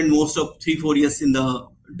spent most of 3-4 years in the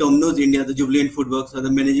Domino's India, the Jubilant Foodworks, or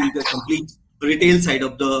the managing the complete retail side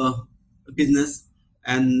of the business.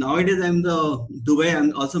 And nowadays I'm the Dubai.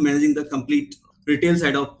 I'm also managing the complete retail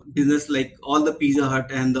side of business, like all the Pizza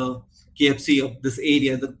Hut and the KFC of this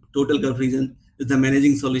area, the total Gulf region, is the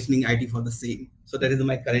managing solutioning IT for the same. So that is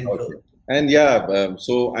my current role. And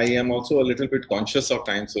so I am also a little bit conscious of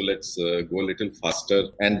time, so let's go a little faster.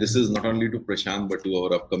 And this is not only to Prashant, but to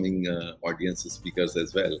our upcoming audience speakers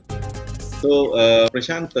as well. So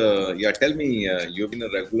Prashant, tell me, you've been a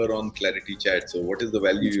regular on ClariTea Chat. So what is the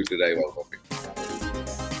value you derive out of it?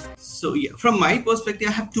 So from my perspective,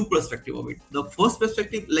 I have two perspectives of it. The first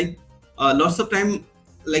perspective, like lots of time,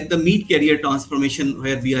 like the mid-career transformation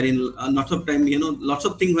where we are in lots of time, lots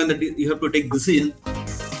of things when you have to take decision.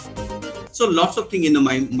 So lots of things in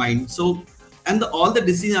my mind. So, and all the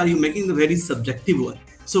decisions are you making the very subjective one.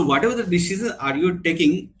 So whatever the decision are you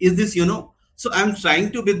taking, is this, so I'm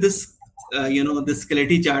trying to with this, this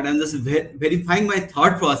ClariTea Chat, and just verifying my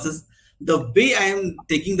thought process, the way I am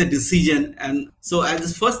taking the decision. And so I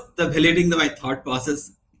just first validating my thought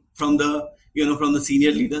process from the, from the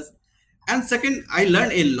senior leaders. And second, I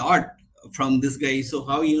learned a lot from this guy. So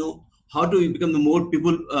how to become the more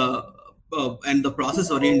people, and the process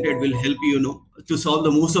oriented will help you, to solve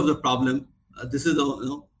the most of the problem. This is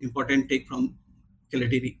the important take from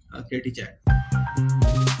ClariTea Chat.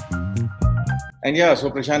 And so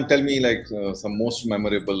Prashant, tell me like some most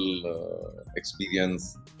memorable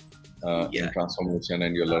experience in transformation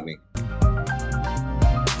and your learning.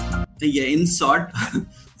 In short.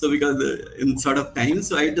 So because in sort of time,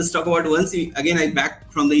 so I just talk about once again I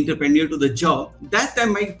back from the entrepreneur to the job. That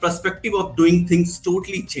time my perspective of doing things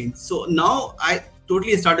totally changed. So now I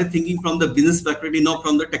totally started thinking from the business perspective, not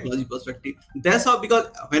from the technology perspective. That's how, because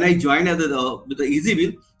when I joined as with the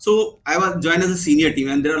EasyWheel, so I was joined as a senior team,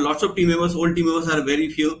 and there are lots of team members. Old team members are very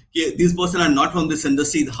few. Okay, these person are not from this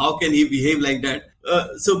industry. How can he behave like that?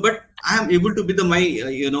 But I am able to, with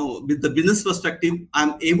with the business perspective,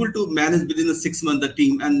 I'm able to manage within the 6 months the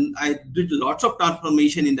team, and I did lots of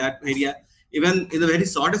transformation in that area. Even in the very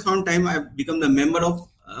shortest amount of time, I've become the member of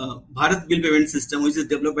Bharat Bill Payment System, which is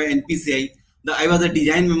developed by NPCI. I was a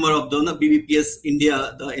design member of the BBPS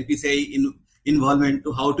India, the NPCI involvement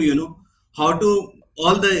to how to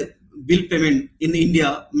all the bill payment in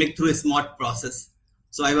India make through a smart process.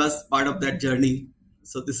 So I was part of that journey.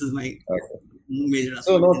 So this is my major aspect.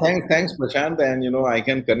 So no, thanks Prashant, and I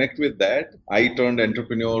can connect with that. I turned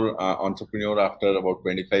entrepreneur after about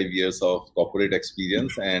 25 years of corporate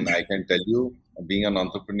experience, and I can tell you, being an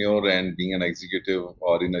entrepreneur and being an executive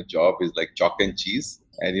or in a job is like chalk and cheese.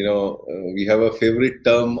 And we have a favorite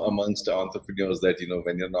term amongst entrepreneurs that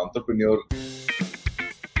when you're an entrepreneur,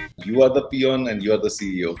 you are the peon and you are the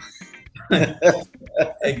CEO. I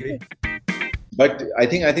agree. But I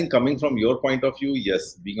think coming from your point of view,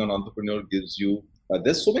 yes, being an entrepreneur gives you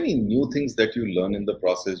there's so many new things that you learn in the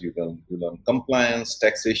process. You learn compliance,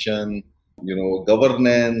 taxation,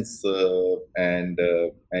 governance, and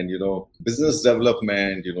business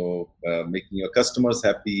development. Making your customers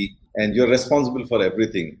happy, and you're responsible for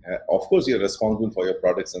everything. Of course, you're responsible for your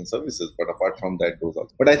products and services, but apart from that goes on.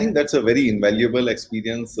 But I think that's a very invaluable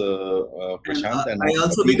experience, Prashant. And I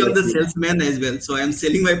also become the salesman as well. So I'm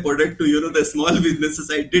selling my product to the small businesses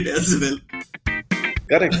I did as well.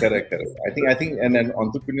 Correct. I think an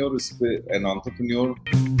entrepreneur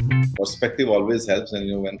perspective always helps.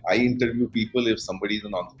 And when I interview people, if somebody is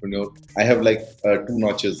an entrepreneur, I have like 2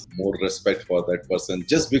 notches more respect for that person,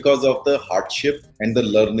 just because of the hardship and the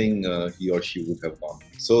learning he or she would have gone.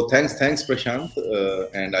 So thanks Prashant,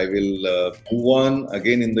 and I will move on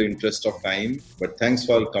again in the interest of time. But thanks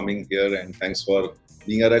for coming here, and thanks for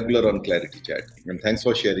being a regular on ClariTea Chat, and thanks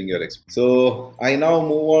for sharing your experience. So I now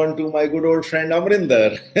move on to my good old friend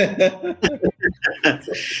Amrinder.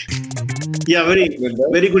 Yeah,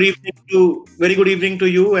 very good evening to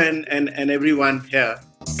you and everyone here.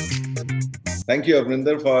 Thank you,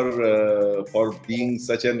 Amrinder, for being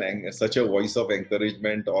such a voice of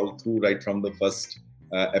encouragement all through, right from the first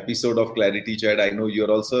episode of ClariTea Chat. I know you're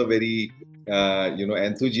also a very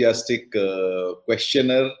enthusiastic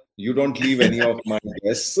questioner. You don't leave any of my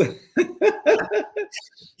guests.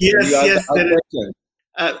 Yes.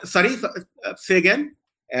 Sorry, say again.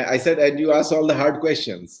 I said, and you ask all the hard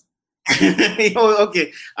questions.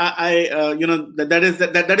 Okay. That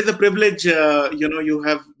is a privilege. You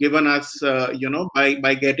have given us.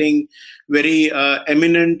 By getting very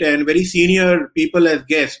eminent and very senior people as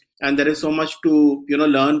guests, and there is so much to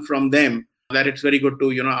learn from them. That it's very good to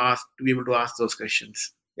be able to ask those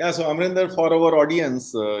questions. Yeah, so Amrinder, for our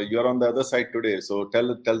audience, you're on the other side today. So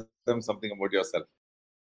tell them something about yourself.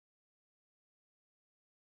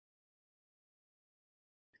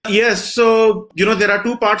 Yes. So, there are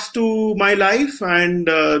two parts to my life. And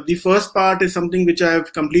the first part is something which I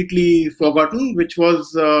have completely forgotten, which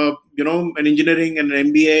was, an engineering and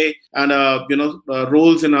an MBA and,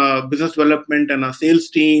 roles in a business development and a sales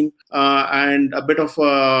team and a bit of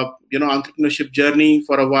a, entrepreneurship journey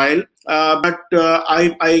for a while. But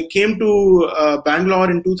I came to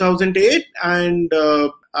Bangalore in 2008 and,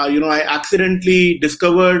 I accidentally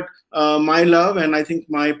discovered my love and I think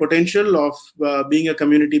my potential of being a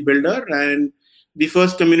community builder. And the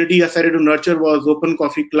first community I started to nurture was Open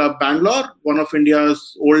Coffee Club Bangalore, one of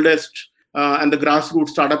India's oldest and the grassroots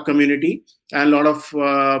startup community. And a lot of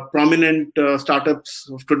prominent startups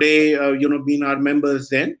of today, being our members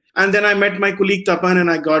then. And then I met my colleague Tapan and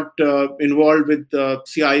I got involved with the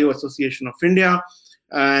CIO Association of India.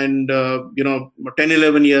 And 10,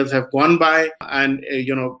 11 years have gone by, and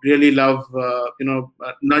really love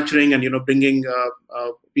nurturing and bringing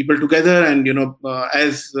people together. And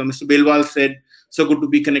as Mr. Belwal said, so good to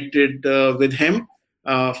be connected with him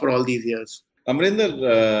for all these years.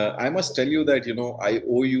 Amrinder, I must tell you that I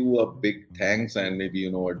owe you a big thanks and maybe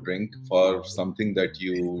a drink for something that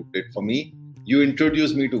you did for me. You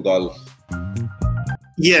introduced me to golf.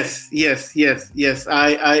 Yes.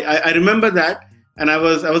 I remember that. And I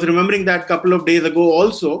was remembering that a couple of days ago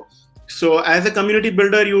also. So as a community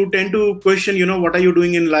builder, you tend to question, what are you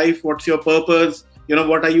doing in life? What's your purpose?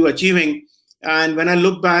 What are you achieving? And when I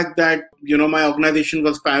look back that, my organization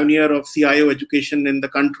was pioneer of CIO education in the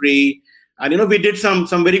country. And, we did some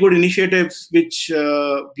very good initiatives, which,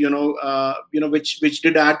 which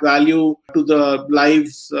did add value to the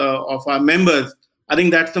lives of our members. I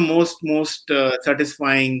think that's the most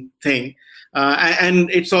satisfying thing. And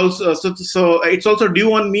it's also so it's also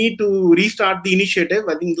due on me to restart the initiative.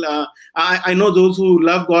 I think I know those who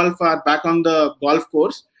love golf are back on the golf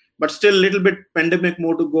course, but still a little bit pandemic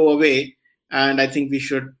more to go away. And I think we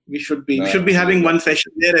should be having one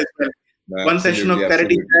session there as well. One session of ClariTea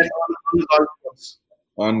Chat on the golf course.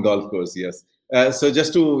 On golf course, yes. So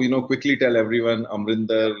just to quickly tell everyone,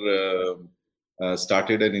 Amrinder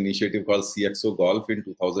started an initiative called CXO Golf in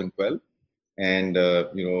 2012. And,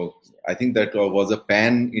 I think that was a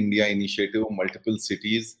pan-India initiative, multiple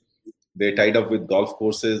cities. They tied up with golf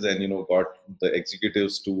courses and, got the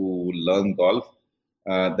executives to learn golf.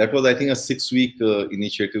 That was, I think, a 6-week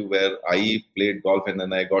initiative where I played golf and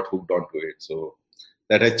then I got hooked onto it. So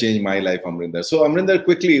that has changed my life, Amrinder. So Amrinder,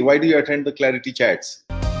 quickly, why do you attend the ClariTea Chats?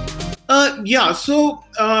 So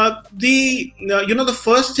the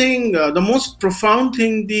first thing, the most profound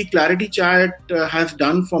thing the ClariTea Chat has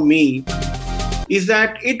done for me is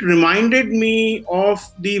that it reminded me of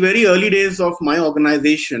the very early days of my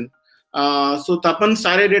organization. So Tapan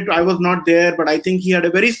started it, I was not there, but I think he had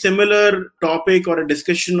a very similar topic or a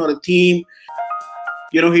discussion or a theme.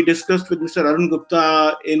 He discussed with Mr. Arun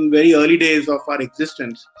Gupta in very early days of our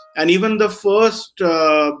existence. And even the first,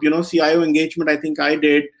 CIO engagement I think I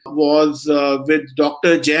did was with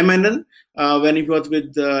Dr. Jay Menon when he was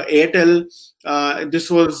with Airtel.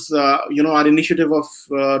 This was, our initiative of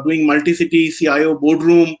doing multi-city CIO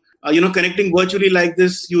boardroom, connecting virtually like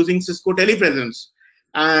this using Cisco telepresence.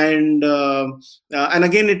 And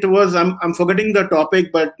again, it was, I'm forgetting the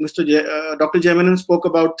topic, but Dr. Jay Menon spoke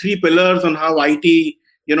about 3 pillars on how IT,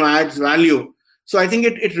 adds value. So I think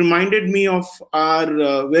it reminded me of our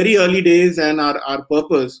very early days and our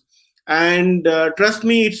purpose. And trust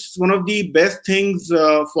me, it's one of the best things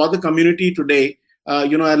for the community today.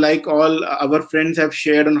 Like all our friends have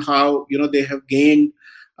shared on how, they have gained,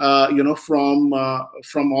 from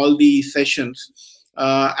all the sessions.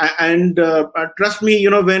 And trust me,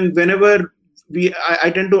 whenever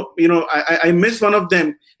I tend to, I miss one of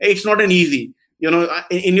them, it's not an easy.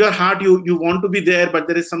 In your heart, you want to be there, but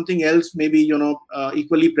there is something else maybe,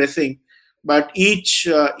 equally pressing. But each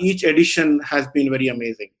edition has been very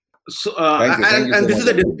amazing. So, Thank you so this much. is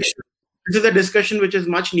a discussion. This is a discussion which is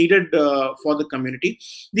much needed for the community.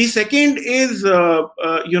 The second is,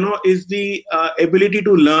 is the ability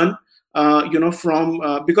to learn,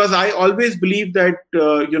 from because I always believe that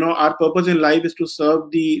our purpose in life is to serve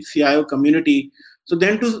the CIO community. So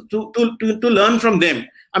then to learn from them.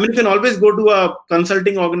 I mean, you can always go to a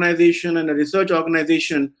consulting organization and a research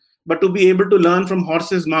organization, but to be able to learn from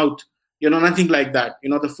horse's mouth, nothing like that.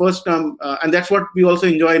 The first term, and that's what we also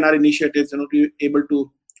enjoy in our initiatives, to be able to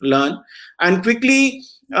learn. And quickly,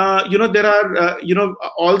 there are,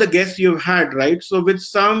 all the guests you've had, right? So with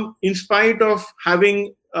some, in spite of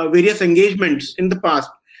having various engagements in the past,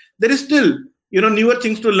 there is still, newer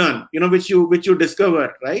things to learn, which you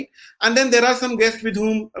discover, right? And then there are some guests with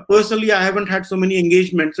whom personally I haven't had so many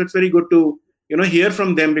engagements. So it's very good to, hear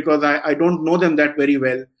from them because I don't know them that very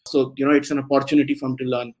well. So, it's an opportunity for them to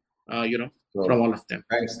learn from all of them.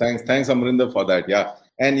 Thanks, Amrinder, for that. Yeah.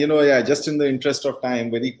 And, just in the interest of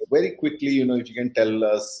time, very, very quickly, if you can tell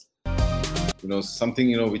us,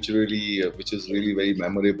 something, which is really very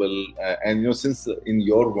memorable. And, since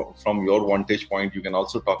from your vantage point, you can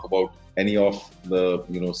also talk about any of the,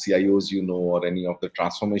 CIOs, or any of the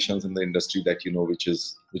transformations in the industry that,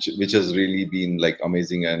 which has really been like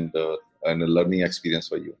amazing and a learning experience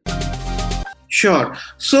for you. Sure.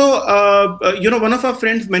 So, one of our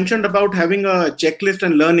friends mentioned about having a checklist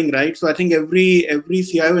and learning, right? So I think every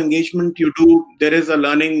CIO engagement you do, there is a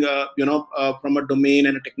learning, from a domain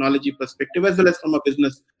and a technology perspective, as well as from a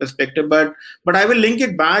business perspective. But I will link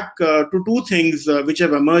it back to two things which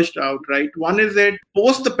have emerged out, right? One is that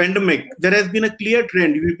post the pandemic, there has been a clear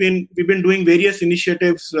trend. We've been doing various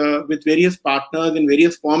initiatives with various partners in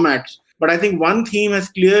various formats. But I think one theme has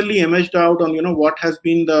clearly emerged out on, what has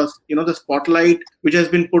been the spotlight which has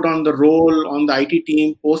been put on the role on the IT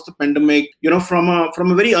team post the pandemic, from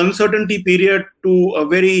a very uncertainty period to a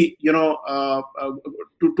very,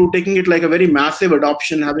 to taking it like a very massive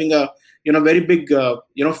adoption, having a, very big,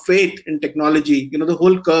 faith in technology, the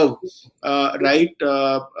whole curve, right?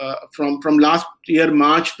 From last year,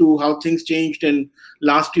 March, to how things changed in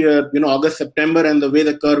last year, August, September, and the way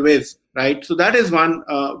the curve is, right? So that is one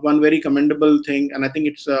very commendable thing. And I think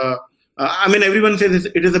it's, everyone says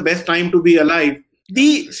it is the best time to be alive.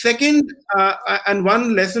 The second and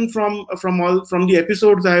one lesson from the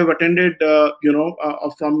episodes I have attended,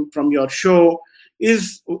 from your show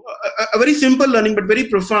is a very simple learning, but very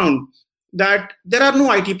profound, that there are no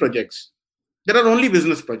IT projects. There are only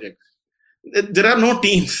business projects. There are no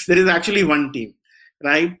teams. There is actually one team,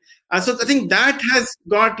 right? So I think that has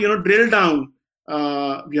got, drilled down,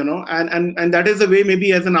 and that is the way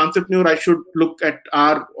maybe as an entrepreneur I should look at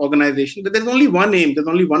our organization. That there's only one aim. There's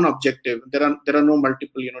only one objective. There are no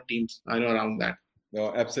multiple, teams around that.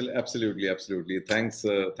 No, absolutely. Thanks,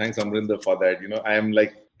 Amrinder, for that. I am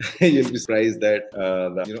like, you'll be surprised that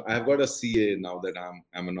I've got a CA now that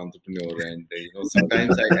I'm an entrepreneur, and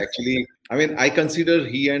sometimes I consider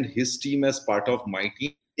he and his team as part of my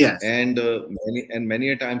team. Yes. And many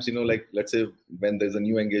a times, like, let's say when there's a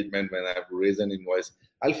new engagement, when I have to raise an invoice,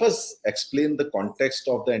 I'll first explain the context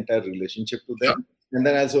of the entire relationship to them, sure. And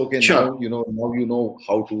then I'll say, okay, sure. now you know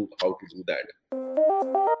how to do that.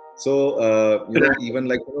 So even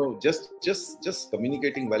like just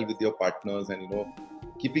communicating well with your partners and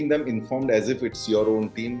keeping them informed as if it's your own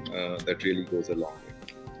team, that really goes a long way.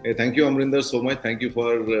 Hey, thank you, Amrinder, so much. Thank you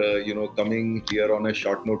for coming here on a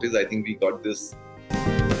short notice. I think we got this.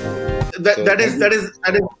 That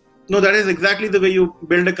is exactly the way you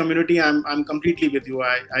build a community. I'm completely with you.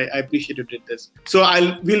 I appreciate you did this. So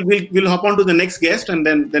we'll hop on to the next guest, and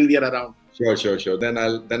then we are around. Sure. Then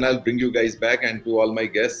I'll bring you guys back, and to all my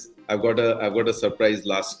guests, I've got a surprise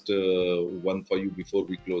last one for you before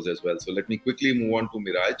we close as well. So let me quickly move on to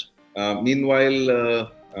Miraj. Meanwhile,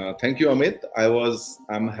 thank you, Amit.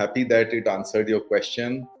 I'm happy that it answered your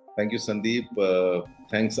question. Thank you, Sandeep.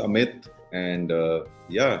 Thanks, Amit. And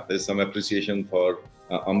there's some appreciation for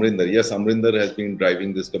Amrinder. Yes, Amrinder has been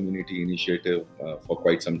driving this community initiative for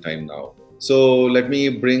quite some time now. So let me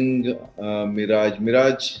bring Miraj.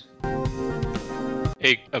 Miraj.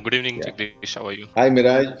 Hey, good evening, Jagdish. How are you? Hi,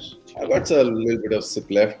 Miraj. I got a little bit of sip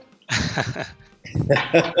left.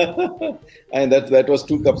 And that was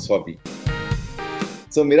 2 cups for me.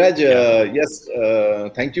 So Miraj, yes,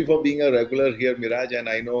 thank you for being a regular here, Miraj. And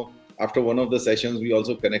I know after one of the sessions, we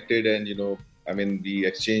also connected and, we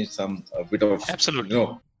exchanged a bit of, absolutely,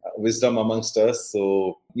 wisdom amongst us.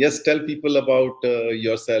 So yes, tell people about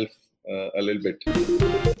yourself a little bit.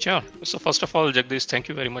 Sure. So first of all, Jagdish, thank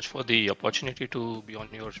you very much for the opportunity to be on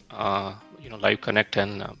your, live connect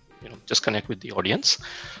and, just connect with the audience.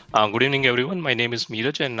 Good evening, everyone. My name is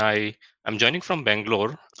Meeraj, and I'm joining from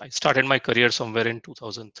Bangalore. I started my career somewhere in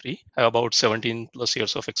 2003. I have about 17 plus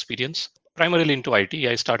years of experience, primarily into IT.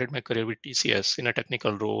 I started my career with TCS in a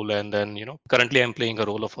technical role, and then currently I'm playing a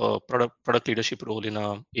role of a product leadership role in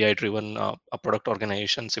a AI-driven a product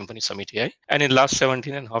organization, Symphony Summit AI. And in last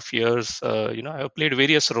 17 and a half years, I have played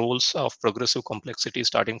various roles of progressive complexity,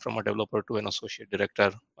 starting from a developer to an associate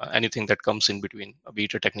director, anything that comes in between, be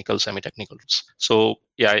it a technical, semi-technical roles. So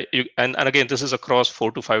and again, this is across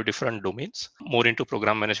 4 to 5 different domains, more into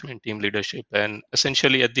program management, team leadership, and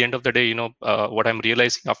essentially at the end of the day, what I'm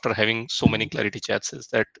realizing after having so many ClariTea Chats is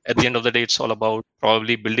that at the end of the day, it's all about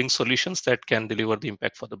probably building solutions that can deliver the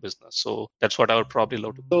impact for the business. So that's what I would probably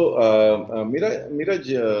love to do. So Meeraj,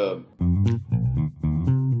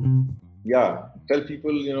 tell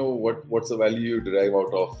people, what's the value you derive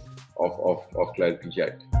out of ClariTea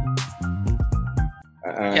Chat.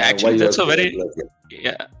 Actually, that's a very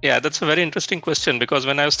that's a very interesting question, because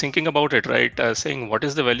when I was thinking about it, right, saying what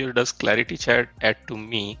is the value does ClariTea Chat add to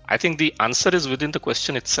me, I think the answer is within the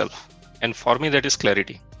question itself, and for me that is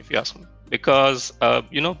clarity, if you ask me. Because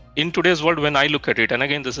in today's world, when I look at it, and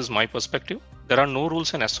again this is my perspective, there are no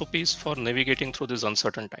rules and SOPs for navigating through these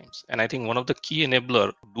uncertain times, and I think one of the key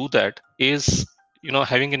enabler to do that is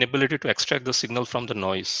having an ability to extract the signal from the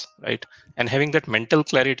noise, right? And having that mental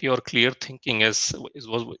clarity or clear thinking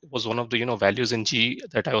was one of the values in G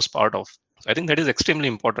that I was part of. So I think that is extremely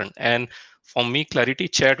important. And for me,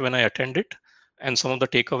 ClariTea Chat, when I attend it, and some of the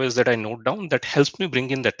takeaways that I note down, that helps me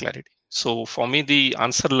bring in that clarity. So for me, the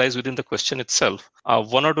answer lies within the question itself.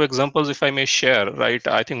 One or two examples, if I may share, right?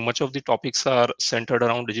 I think much of the topics are centered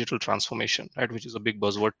around digital transformation, right, which is a big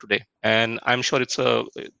buzzword today. And I'm sure it's a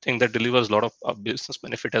thing that delivers a lot of business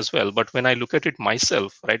benefit as well. But when I look at it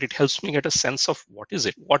myself, right, it helps me get a sense of what is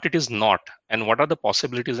it, what it is not, and what are the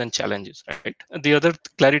possibilities and challenges, right? And the other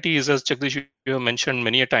clarity is, as Jagdish, you have mentioned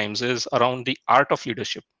many a times, is around the art of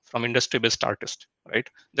leadership from industry-based artist, right?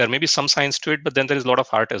 There may be some science to it, but then there is a lot of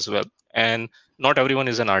art as well. And not everyone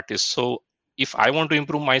is an artist. So if I want to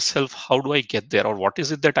improve myself, how do I get there? Or what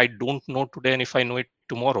is it that I don't know today? And if I know it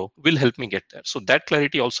tomorrow, will help me get there. So that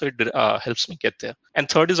clarity also helps me get there. And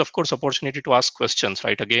third is, of course, opportunity to ask questions,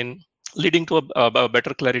 right? Again, leading to a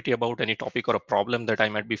better clarity about any topic or a problem that I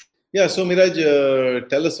might be. Yeah, so Miraj,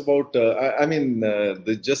 tell us about,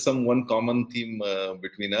 there's just one common theme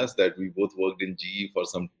between us, that we both worked in GE for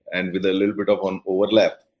some, and with a little bit of an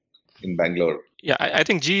overlap in Bangalore. Yeah, I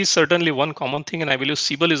think G is certainly one common thing, and I believe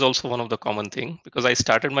CBEL is also one of the common thing, because I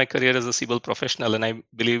started my career as a CBEL professional, and I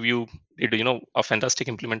believe you did, a fantastic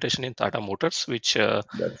implementation in Tata Motors, which I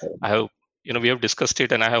have, we have discussed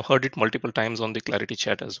it, and I have heard it multiple times on the ClariTea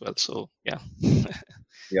Chat as well. So yeah.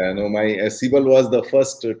 Yeah, no, my CBEL was the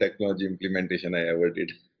first technology implementation I ever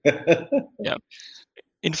did. Yeah.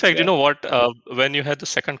 In fact, you know what? When you had the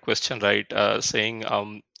second question, right, saying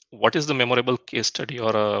what is the memorable case study,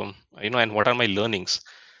 or and what are my learnings?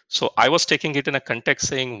 So I was taking it in a context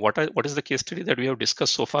saying what is the case study that we have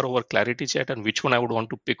discussed so far over ClariTea Chat, and which one I would want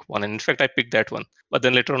to pick one. And in fact, I picked that one. But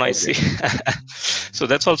then later on, I see. So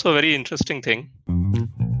that's also a very interesting thing.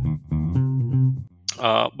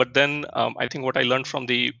 But then I think what I learned from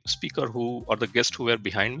the speaker or the guest who were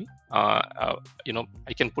behind me, I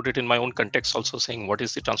can put it in my own context also, saying what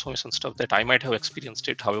is the transformation stuff that I might have experienced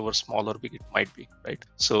it, however small or big it might be, right?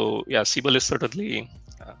 So yeah, CBEL is certainly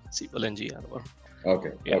CBEL and GR.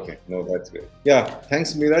 Okay. Yeah. Okay. No, that's great. Yeah.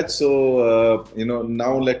 Thanks, Miraj. So,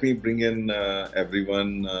 now let me bring in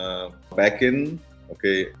everyone back in.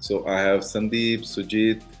 Okay. So I have Sandeep,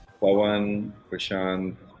 Sujit, Pawan,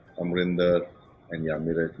 Prashant, Amrinder, and yeah,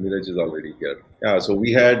 Miraj is already here. Yeah. So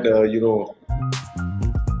we had,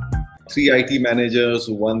 3 IT managers,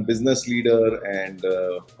 1 business leader, and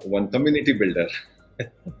 1 community builder.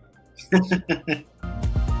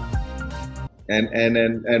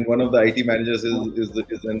 And one of the IT managers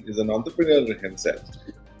is an entrepreneur himself.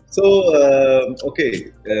 So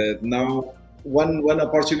now one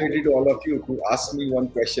opportunity to all of you to ask me one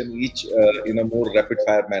question each in a more rapid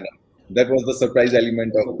fire manner. That was the surprise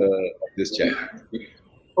element of this chat.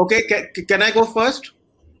 Okay, can I go first?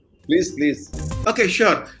 Please. Okay,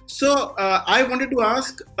 sure. So I wanted to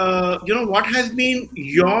ask, what has been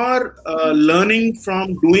your learning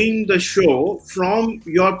from doing the show from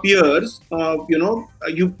your peers?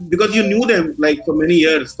 Because you knew them like for many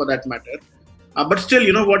years, for that matter. But still,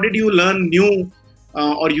 what did you learn new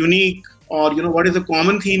or unique, or what is a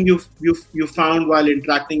common theme you found while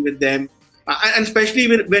interacting with them? And especially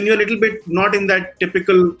when you're a little bit not in that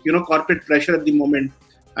typical corporate pressure at the moment,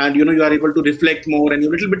 and you are able to reflect more and you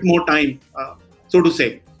have a little bit more time, so to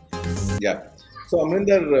say. Yeah. So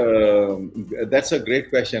Amrinder, that's a great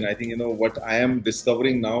question. I think what I am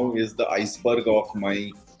discovering now is the iceberg of my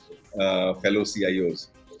fellow CIOs.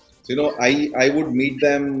 So I would meet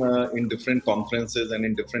them in different conferences and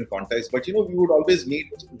in different contexts, but we would always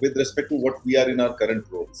meet with respect to what we are in our current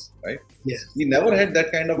roles, right? Yes. We never had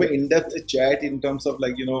that kind of an in-depth chat in terms of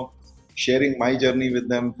sharing my journey with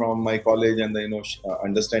them from my college, and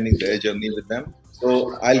understanding their journey with them.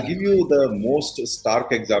 So I'll give you the most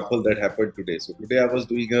stark example that happened today. So today I was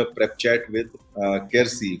doing a prep chat with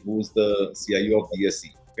Kersi, who's the CIO of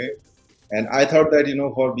BSE. Okay. And I thought that,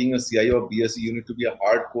 for being a CIO of BSE, you need to be a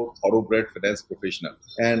hardcore, thoroughbred finance professional.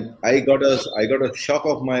 And I got a shock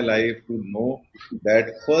of my life to know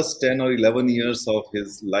that first 10 or 11 years of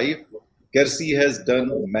his life, Kersi has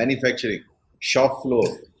done manufacturing, shop floor,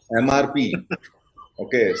 MRP,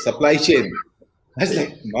 okay, supply chain, I was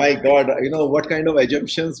like, my God, what kind of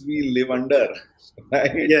assumptions we live under,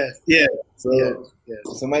 right? Yes, yes, So,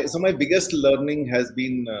 yes. so my biggest learning has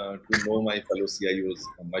been to know my fellow CIOs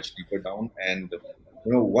much deeper down, and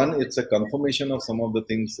one, it's a confirmation of some of the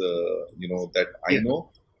things that I Yeah. know,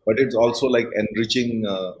 but it's also like enriching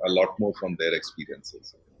a lot more from their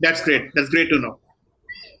experiences. That's great. That's great to know.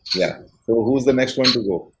 Yeah. So who's the next one to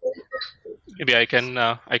go? Maybe I can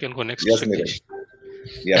go next, Yes, Jagdish.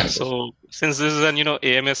 Yeah. So since this is an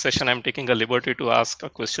AMS session, I'm taking a liberty to ask a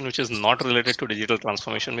question which is not related to digital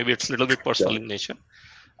transformation. Maybe it's a little bit personal in nature.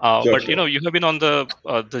 But Sure. you have been on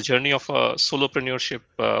the journey of solopreneurship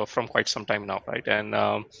from quite some time now, right? And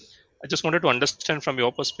I just wanted to understand from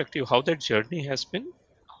your perspective how that journey has been.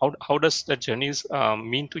 How does that journey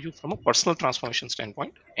mean to you from a personal transformation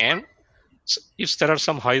standpoint? And if there are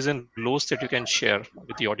some highs and lows that you can share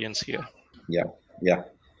with the audience here. Yeah.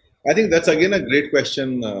 I think that's again a great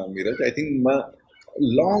question, Meeraj. I think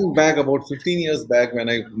long back, about 15 years back, when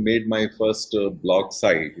I made my first blog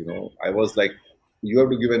site, I was like, you have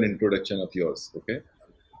to give an introduction of yours, okay?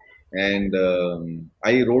 And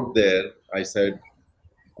I wrote there, I said,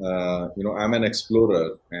 I'm an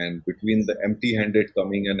explorer, and between the empty-handed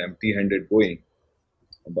coming and empty-handed going,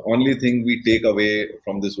 the only thing we take away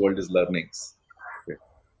from this world is learnings. Okay?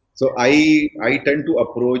 So I tend to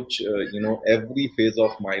approach every phase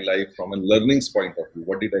of my life from a learnings point of view.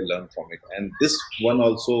 What did I learn from it? And this one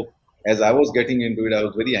also, as I was getting into it, I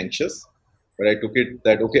was very anxious, but I took it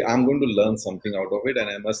that okay, I'm going to learn something out of it, and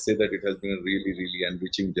I must say that it has been a really really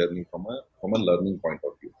enriching journey from a learning point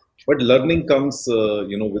of view. But learning comes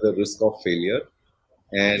with a risk of failure,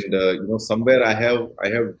 and somewhere I have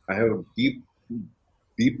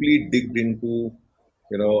deeply digged into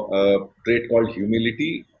a trait called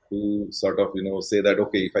humility to sort of say that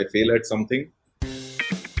okay, if I fail at something,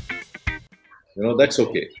 that's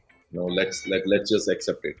okay. Let's just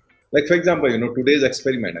accept it. Like for example, today's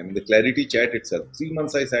experiment. I mean, the ClariTea Chat itself. 3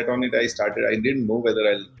 months I sat on it. I didn't know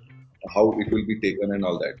whether how it will be taken and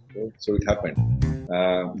all that. So it happened.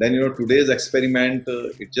 Then today's experiment.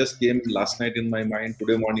 It just came last night in my mind.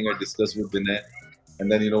 Today morning I discussed with Vinay.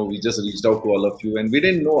 And then we just reached out to all of you, and we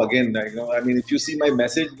didn't know again. I mean, if you see my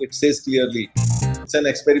message, it says clearly it's an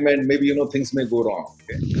experiment. Maybe things may go wrong.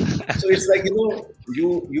 Okay, so it's like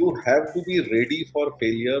you have to be ready for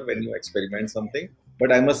failure when you experiment something.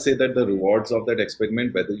 But I must say that the rewards of that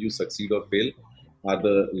experiment, whether you succeed or fail, are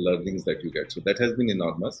the learnings that you get. So that has been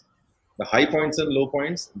enormous. The high points and low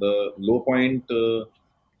points. The low point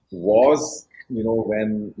was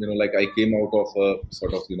when like I came out of a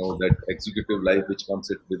sort of that executive life which comes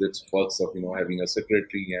with its perks of having a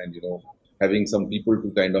secretary and having some people to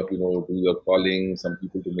kind of do your calling, some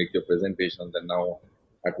people to make your presentations, and now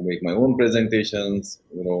I have to make my own presentations.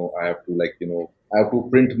 I have to I have to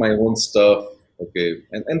print my own stuff. Okay,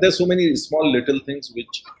 and there's so many small little things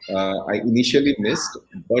which I initially missed,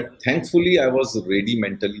 but thankfully I was ready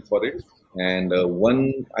mentally for it. And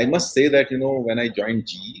one, I must say that when I joined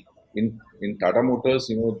GE in Tata Motors,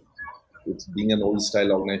 it's being an old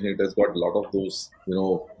style organization. It has got a lot of those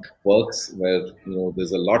perks where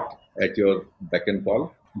there's a lot at your beck and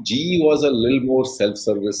call. GE was a little more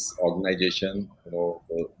self-service organization.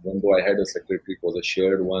 Even though I had a secretary, it was a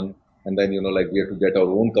shared one. And then like we had to get our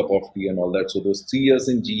own cup of tea and all that. So those 3 years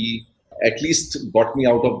in GE at least got me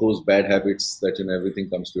out of those bad habits that everything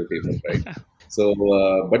comes to a table, right? So,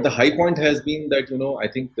 but the high point has been that I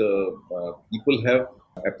think people have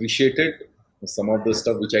appreciated some of the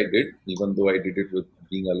stuff which I did, even though I did it with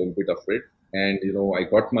being a little bit afraid. And I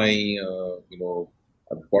got my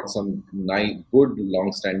I've got some nice, good,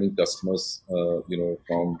 long-standing customers,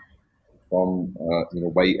 from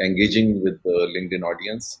by engaging with the LinkedIn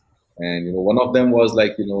audience. And one of them was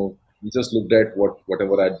like we just looked at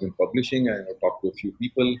whatever I'd been publishing and talked to a few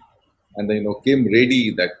people, and then came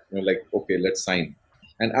ready that like okay, let's sign.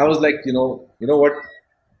 And I was like what,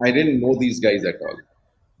 I didn't know these guys at all.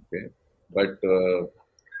 Okay, but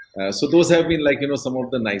so those have been like some of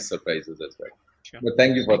the nice surprises as well. Sure. But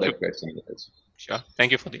thank you for that question. Sure,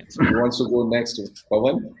 thank you for the answer. Who wants to go next?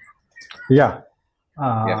 Pawan? Yeah.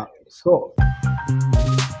 Yeah. So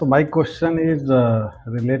my question is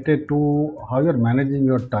related to how you're managing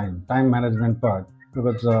your time management part.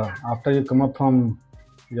 Because after you come up from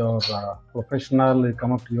your professional, you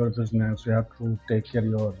come up to your business, you have to take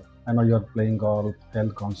care of I know you're playing golf,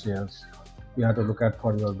 health conscious. You have to look at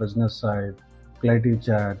for your business side, ClariTea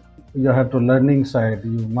Chat. You have to learning side.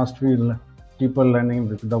 You must be people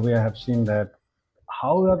learning the way I have seen that.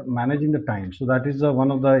 How you are managing the time. So that is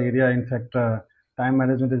one of the area. In fact, time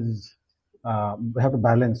management is we have to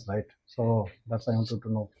balance, right? So that's I wanted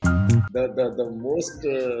to know. The most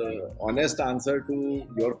honest answer to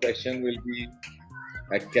your question will be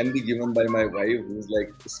can be given by my wife, who's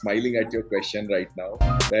like smiling at your question right now.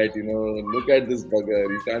 That look at this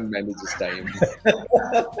bugger, he can't manage his time.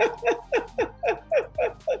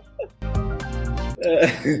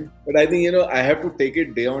 But I think I have to take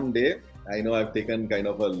it day on day. I know I've taken kind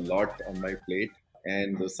of a lot on my plate,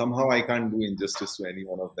 and somehow I can't do injustice to any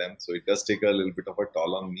one of them. So it does take a little bit of a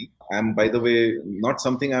toll on me. I'm, by the way, not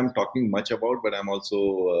something I'm talking much about, but I'm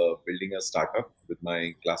also building a startup with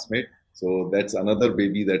my classmate. So that's another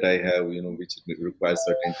baby that I have, which requires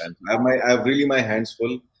certain time. I have really my hands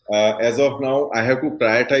full. As of now, I have to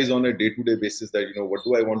prioritize on a day-to-day basis that, what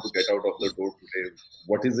do I want to get out of the door today?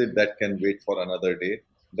 What is it that can wait for another day?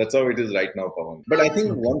 That's how it is right now, Pawan. But I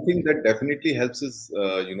think one thing that definitely helps is,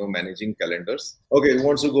 managing calendars. Okay, who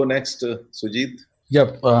wants to go next? Sujit?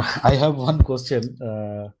 Yeah, I have one question.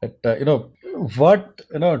 What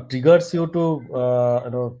triggers you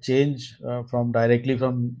to change from directly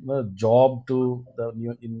from job to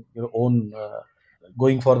in your own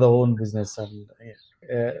going for the own business? And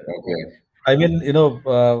Okay. I mean,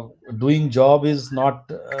 doing job is not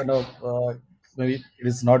maybe it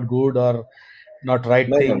is not good or not right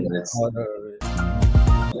No, thing.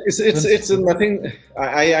 It's nothing.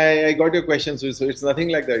 I got your question, so it's nothing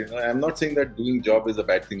like that. I'm not saying that doing job is a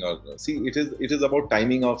bad thing. Or see, it is about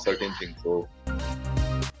timing of certain things. So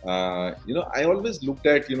I always looked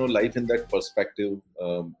at life in that perspective.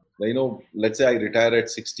 Let's say I retire at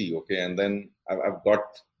 60, okay, and then I've got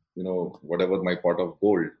whatever my pot of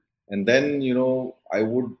gold, and then I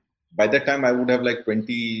would, by that time I would have like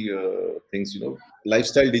 20 things.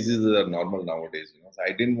 Lifestyle diseases are normal nowadays. So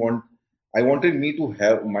I wanted me to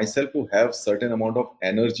have myself to have certain amount of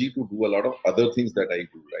energy to do a lot of other things that I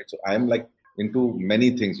do, right? So I'm like into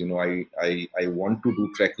many things. I want to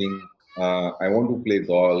do trekking. I want to play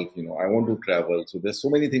golf. I want to travel. So there's so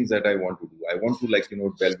many things that I want to do. I want to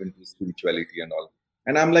delve into spirituality and all.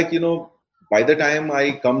 And I'm like, by the time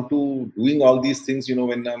I come to doing all these things,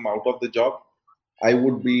 when I'm out of the job, I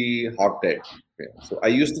would be half dead. Okay. So I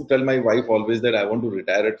used to tell my wife always that I want to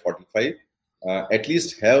retire at 45. At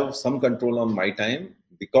least have some control on my time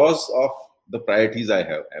because of the priorities I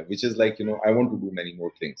have, which is like, I want to do many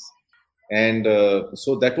more things. And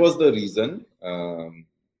so that was the reason, and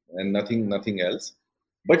nothing else.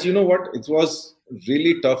 But you know what? It was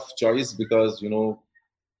really tough choice because,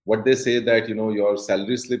 what they say that, your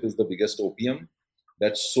salary slip is the biggest opium.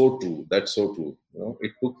 That's so true. That's so true.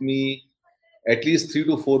 It took me at least 3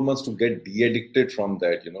 to 4 months to get de-addicted from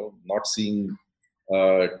that, not seeing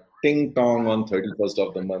ting tong on 31st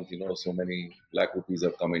of the month, so many lakh rupees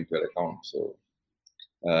have come into your account. So,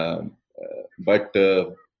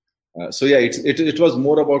 so yeah, it was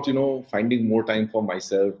more about, finding more time for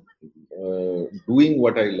myself, doing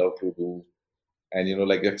what I love to do, and,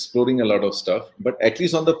 like exploring a lot of stuff. But at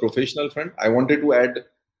least on the professional front, I wanted to add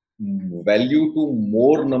value to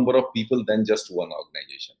more number of people than just one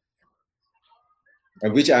organization,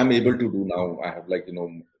 which I'm able to do now. I have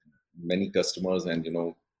many customers and,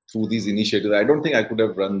 through these initiatives, I don't think I could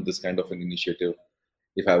have run this kind of an initiative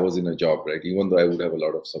if I was in a job, right? Even though I would have a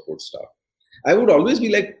lot of support staff. I would always be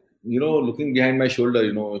like, looking behind my shoulder,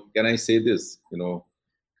 can I say this?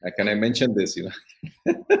 Can I mention this?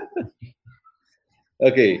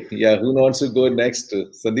 Okay, yeah, who wants to go next?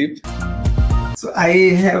 Sandeep? So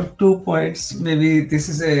I have 2 points. Maybe this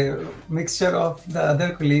is a mixture of the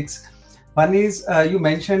other colleagues. One is you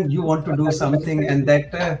mentioned you want to do something and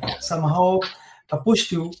that somehow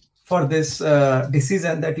pushed you for this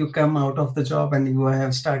decision that you come out of the job and you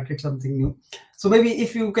have started something new. So maybe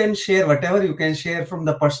if you can share whatever you can share from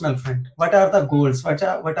the personal front, what are the goals? What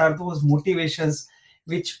are those motivations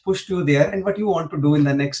which pushed you there and what you want to do in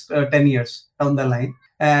the next 10 years down the line?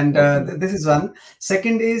 And this is one.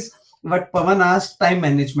 Second is what Pawan asked, time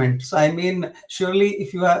management. So I mean, surely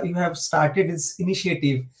if you have started this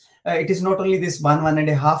initiative, it is not only this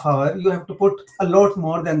 1.5 hour, you have to put a lot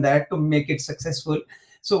more than that to make it successful.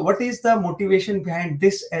 So what is the motivation behind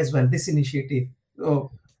this as well, this initiative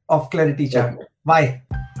of ClariTea Chat? Okay. Why?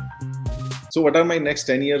 So what are my next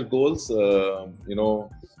 10-year goals?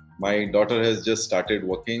 My daughter has just started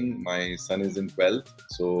working. My son is in 12th.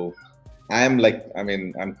 So I'm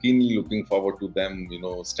keenly looking forward to them,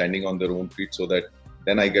 standing on their own feet so that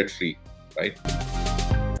then I get free, right?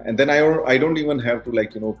 And then I don't even have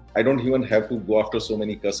to I don't even have to go after so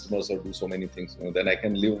many customers or do so many things. Then I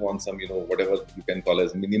can live on some, whatever you can call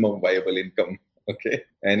as minimum viable income, okay,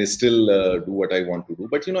 and still do what I want to do.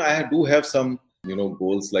 But I do have some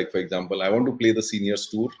goals. Like for example, I want to play the seniors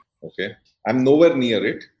tour. Okay, I'm nowhere near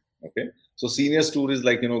it. Okay, So seniors tour is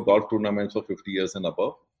like, golf tournaments for 50 years and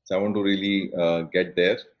above. So I want to really get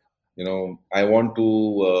there. I want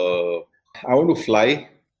to fly.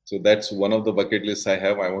 So that's one of the bucket lists I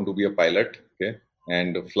have. I want to be a pilot, okay,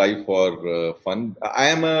 and fly for fun.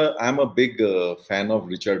 I'm a big fan of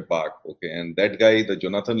Richard Bach, okay, and that guy, the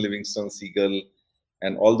Jonathan Livingston Seagull,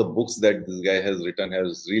 and all the books that this guy has written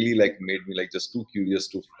has really like made me like just too curious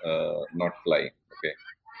to not fly, okay.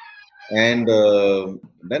 And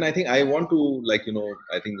then I think I want to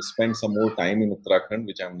I think spend some more time in Uttarakhand,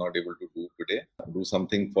 which I'm not able to do today. Do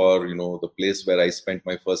something for the place where I spent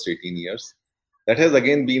my first 18 years. That has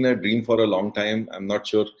again been a dream for a long time. I'm not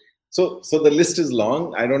sure. So the list is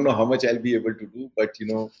long. I don't know how much I'll be able to do, but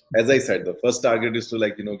as I said, the first target is to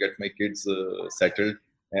get my kids settled,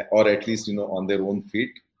 or at least on their own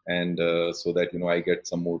feet, and so that I get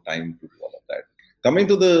some more time to do all of that. Coming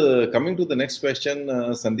to the next question,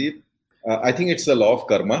 Sandeep. I think it's the law of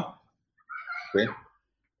karma. Okay.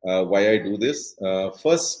 Why I do this?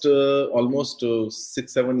 First, almost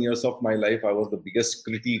 6-7 years of my life, I was the biggest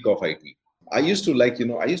critique of IT. I used to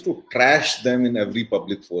I used to trash them in every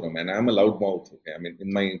public forum, and I'm a loudmouth. Okay, I mean,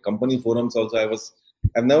 in my company forums also,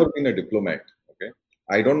 I've never been a diplomat. Okay,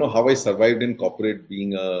 I don't know how I survived in corporate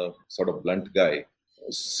being a sort of blunt guy.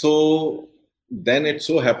 So then it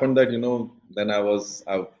so happened that then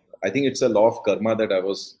I think it's a law of karma that I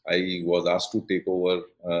was asked to take over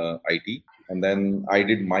IT, and then I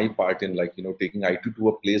did my part in taking IT to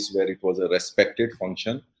a place where it was a respected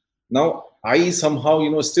function. Now I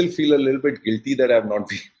somehow still feel a little bit guilty that I've not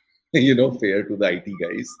been fair to the IT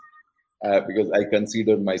guys, because I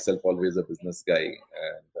consider myself always a business guy,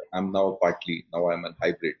 and I'm now I'm a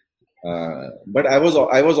hybrid. But I was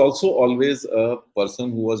also always a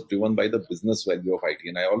person who was driven by the business value of IT,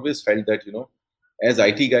 and I always felt that as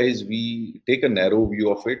IT guys, we take a narrow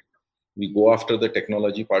view of it. We go after the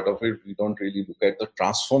technology part of it. We don't really look at the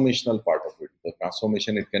transformational part of it, the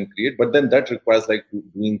transformation it can create. But then that requires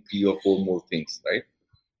doing 3 or 4 more things, right?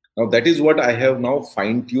 Now that is what I have now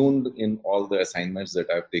fine-tuned in all the assignments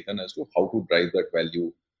that I've taken as to how to drive that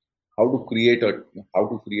value, how to create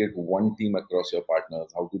one team across your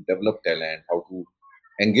partners, how to develop talent, how to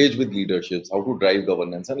engage with leaderships, how to drive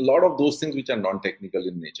governance, and a lot of those things which are non-technical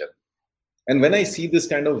in nature. And when I see this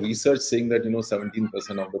kind of research saying that 17%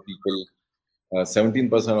 of the people,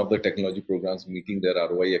 17% of the technology programs meeting their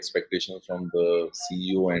ROI expectations from the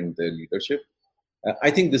CEO and their leadership, I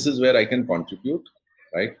think this is where I can contribute,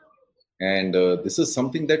 right? And this is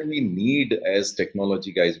something that we need as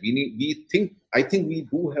technology guys. I think we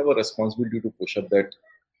do have a responsibility to push up that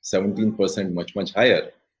 17% much higher.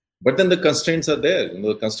 But then the constraints are there.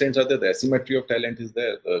 The constraints are there. The asymmetry of talent is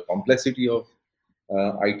there. The complexity of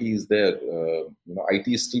IT is there. IT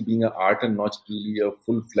is still being an art and not really a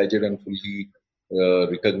full-fledged and fully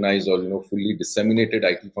recognized or fully disseminated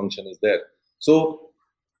IT function is there. So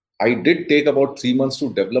I did take about 3 months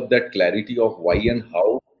to develop that clarity of why and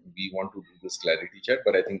how we want to do this ClariTea Chat,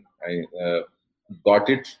 but I think I got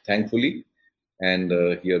it, thankfully, and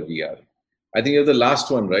here we are. I think you're the last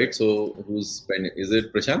one, right? So is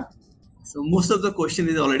it Prashant? So most of the question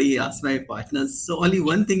is already asked by partners. So only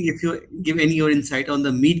one thing, if you give your insight on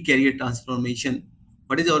the mid-career transformation,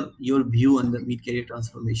 what is your view on the mid-career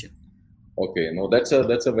transformation? Okay, no, that's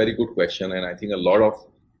a very good question, and I think a lot of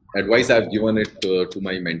advice I've given it to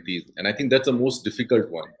my mentees, and I think that's the most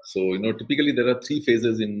difficult one. So typically there are 3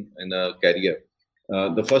 phases in a career.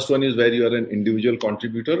 The first one is where you are an individual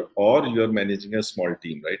contributor or you are managing a small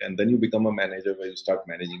team, right? And then you become a manager where you start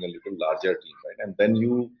managing a little larger team, right? And then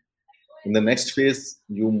in the next phase,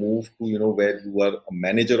 you move to, where you are a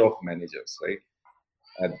manager of managers, right?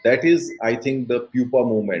 That is, I think, the pupa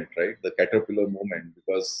moment, right? The caterpillar moment,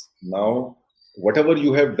 because now whatever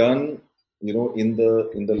you have done, in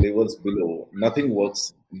the levels below, nothing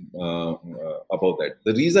works above that.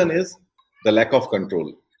 The reason is the lack of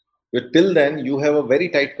control. But till then, you have a very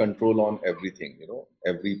tight control on everything,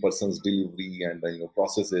 every person's delivery and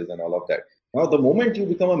processes and all of that. Now, the moment you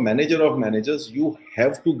become a manager of managers, you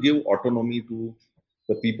have to give autonomy to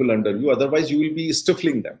the people under you. Otherwise, you will be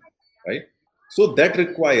stifling them, right? So that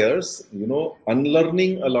requires,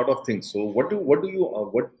 unlearning a lot of things. So what do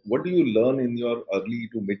you learn in your early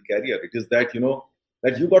to mid career? It is that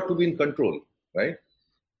that you got to be in control, right?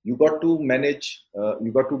 You got to manage.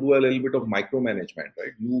 You got to do a little bit of micromanagement,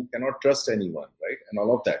 right? You cannot trust anyone, right? And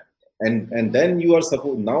all of that. And then you're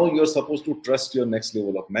supposed to trust your next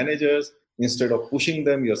level of managers. Instead of pushing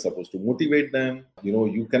them, you're supposed to motivate them.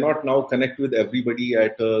 You cannot now connect with everybody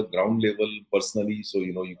at a ground level personally. So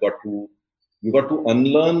you got to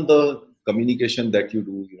unlearn the communication that you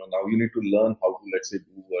do. Now you need to learn how to, let's say,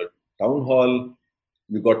 do a town hall.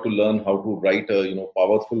 You got to learn how to write a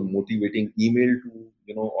powerful, motivating email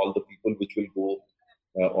to all the people, which will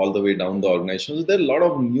go all the way down the organization. So there are a lot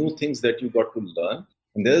of new things that you got to learn,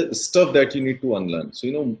 and there's stuff that you need to unlearn. So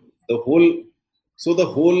the whole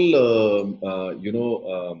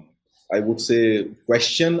I would say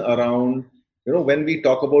question around when we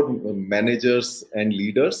talk about managers and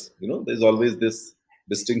leaders, there's always this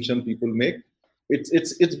distinction people make.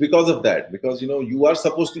 It's because of that, because you are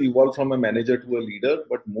supposed to evolve from a manager to a leader,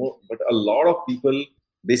 but a lot of people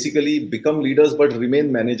basically become leaders but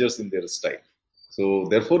remain managers in their style. So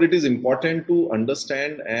therefore it is important to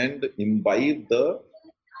understand and imbibe the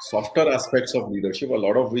softer aspects of leadership, a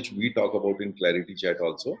lot of which we talk about in ClariTea Chat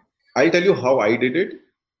also. I'll tell you how I did it.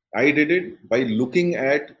 I did it by looking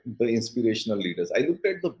at the inspirational leaders. I looked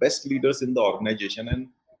at the best leaders in the organization,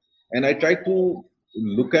 and I tried to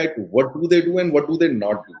look at what do they do and what do they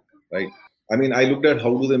not do, right? I mean, I looked at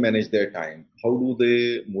how do they manage their time, how do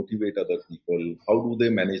they motivate other people, how do they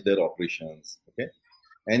manage their operations, okay?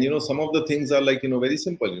 And some of the things are like very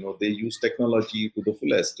simple. They use technology to the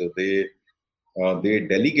fullest. They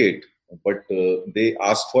delegate, but they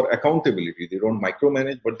ask for accountability. They don't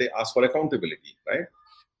micromanage, but they ask for accountability, right?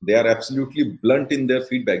 They are absolutely blunt in their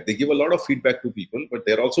feedback. They give a lot of feedback to people, but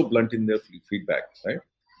they're also blunt in their feedback, right?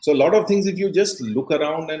 So a lot of things, if you just look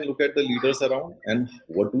around and look at the leaders around and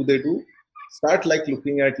what do they do, start like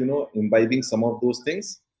looking at, imbibing some of those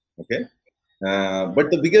things, okay? But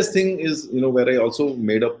the biggest thing is, where I also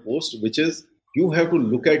made a post, which is you have to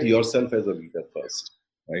look at yourself as a leader first,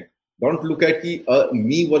 right? Don't look at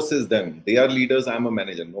me versus them. They are leaders, I'm a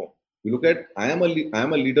manager. No. You look at, I am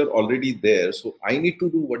a leader already there, so I need to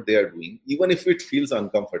do what they are doing, even if it feels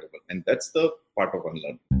uncomfortable. And that's the part of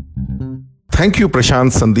unlearning. Thank you,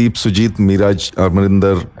 Prashant, Sandeep, Sujit, Miraj,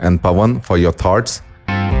 Armarinder, and Pawan for your thoughts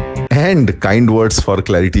and kind words for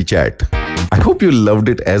ClariTea Chat. I hope you loved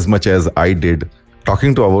it as much as I did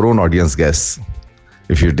talking to our own audience guests.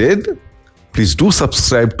 If you did, please do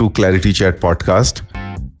subscribe to ClariTea Chat podcast.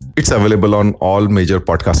 It's available on all major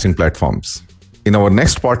podcasting platforms. In our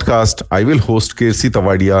next podcast, I will host Kirsi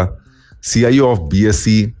Tavadia, CIO of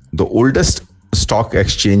BSE, the oldest stock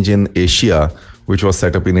exchange in Asia, which was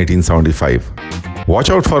set up in 1875. Watch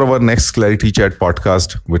out for our next ClariTea Chat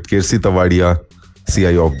podcast with Kirsi Tavadia,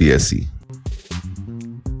 CIO of BSE.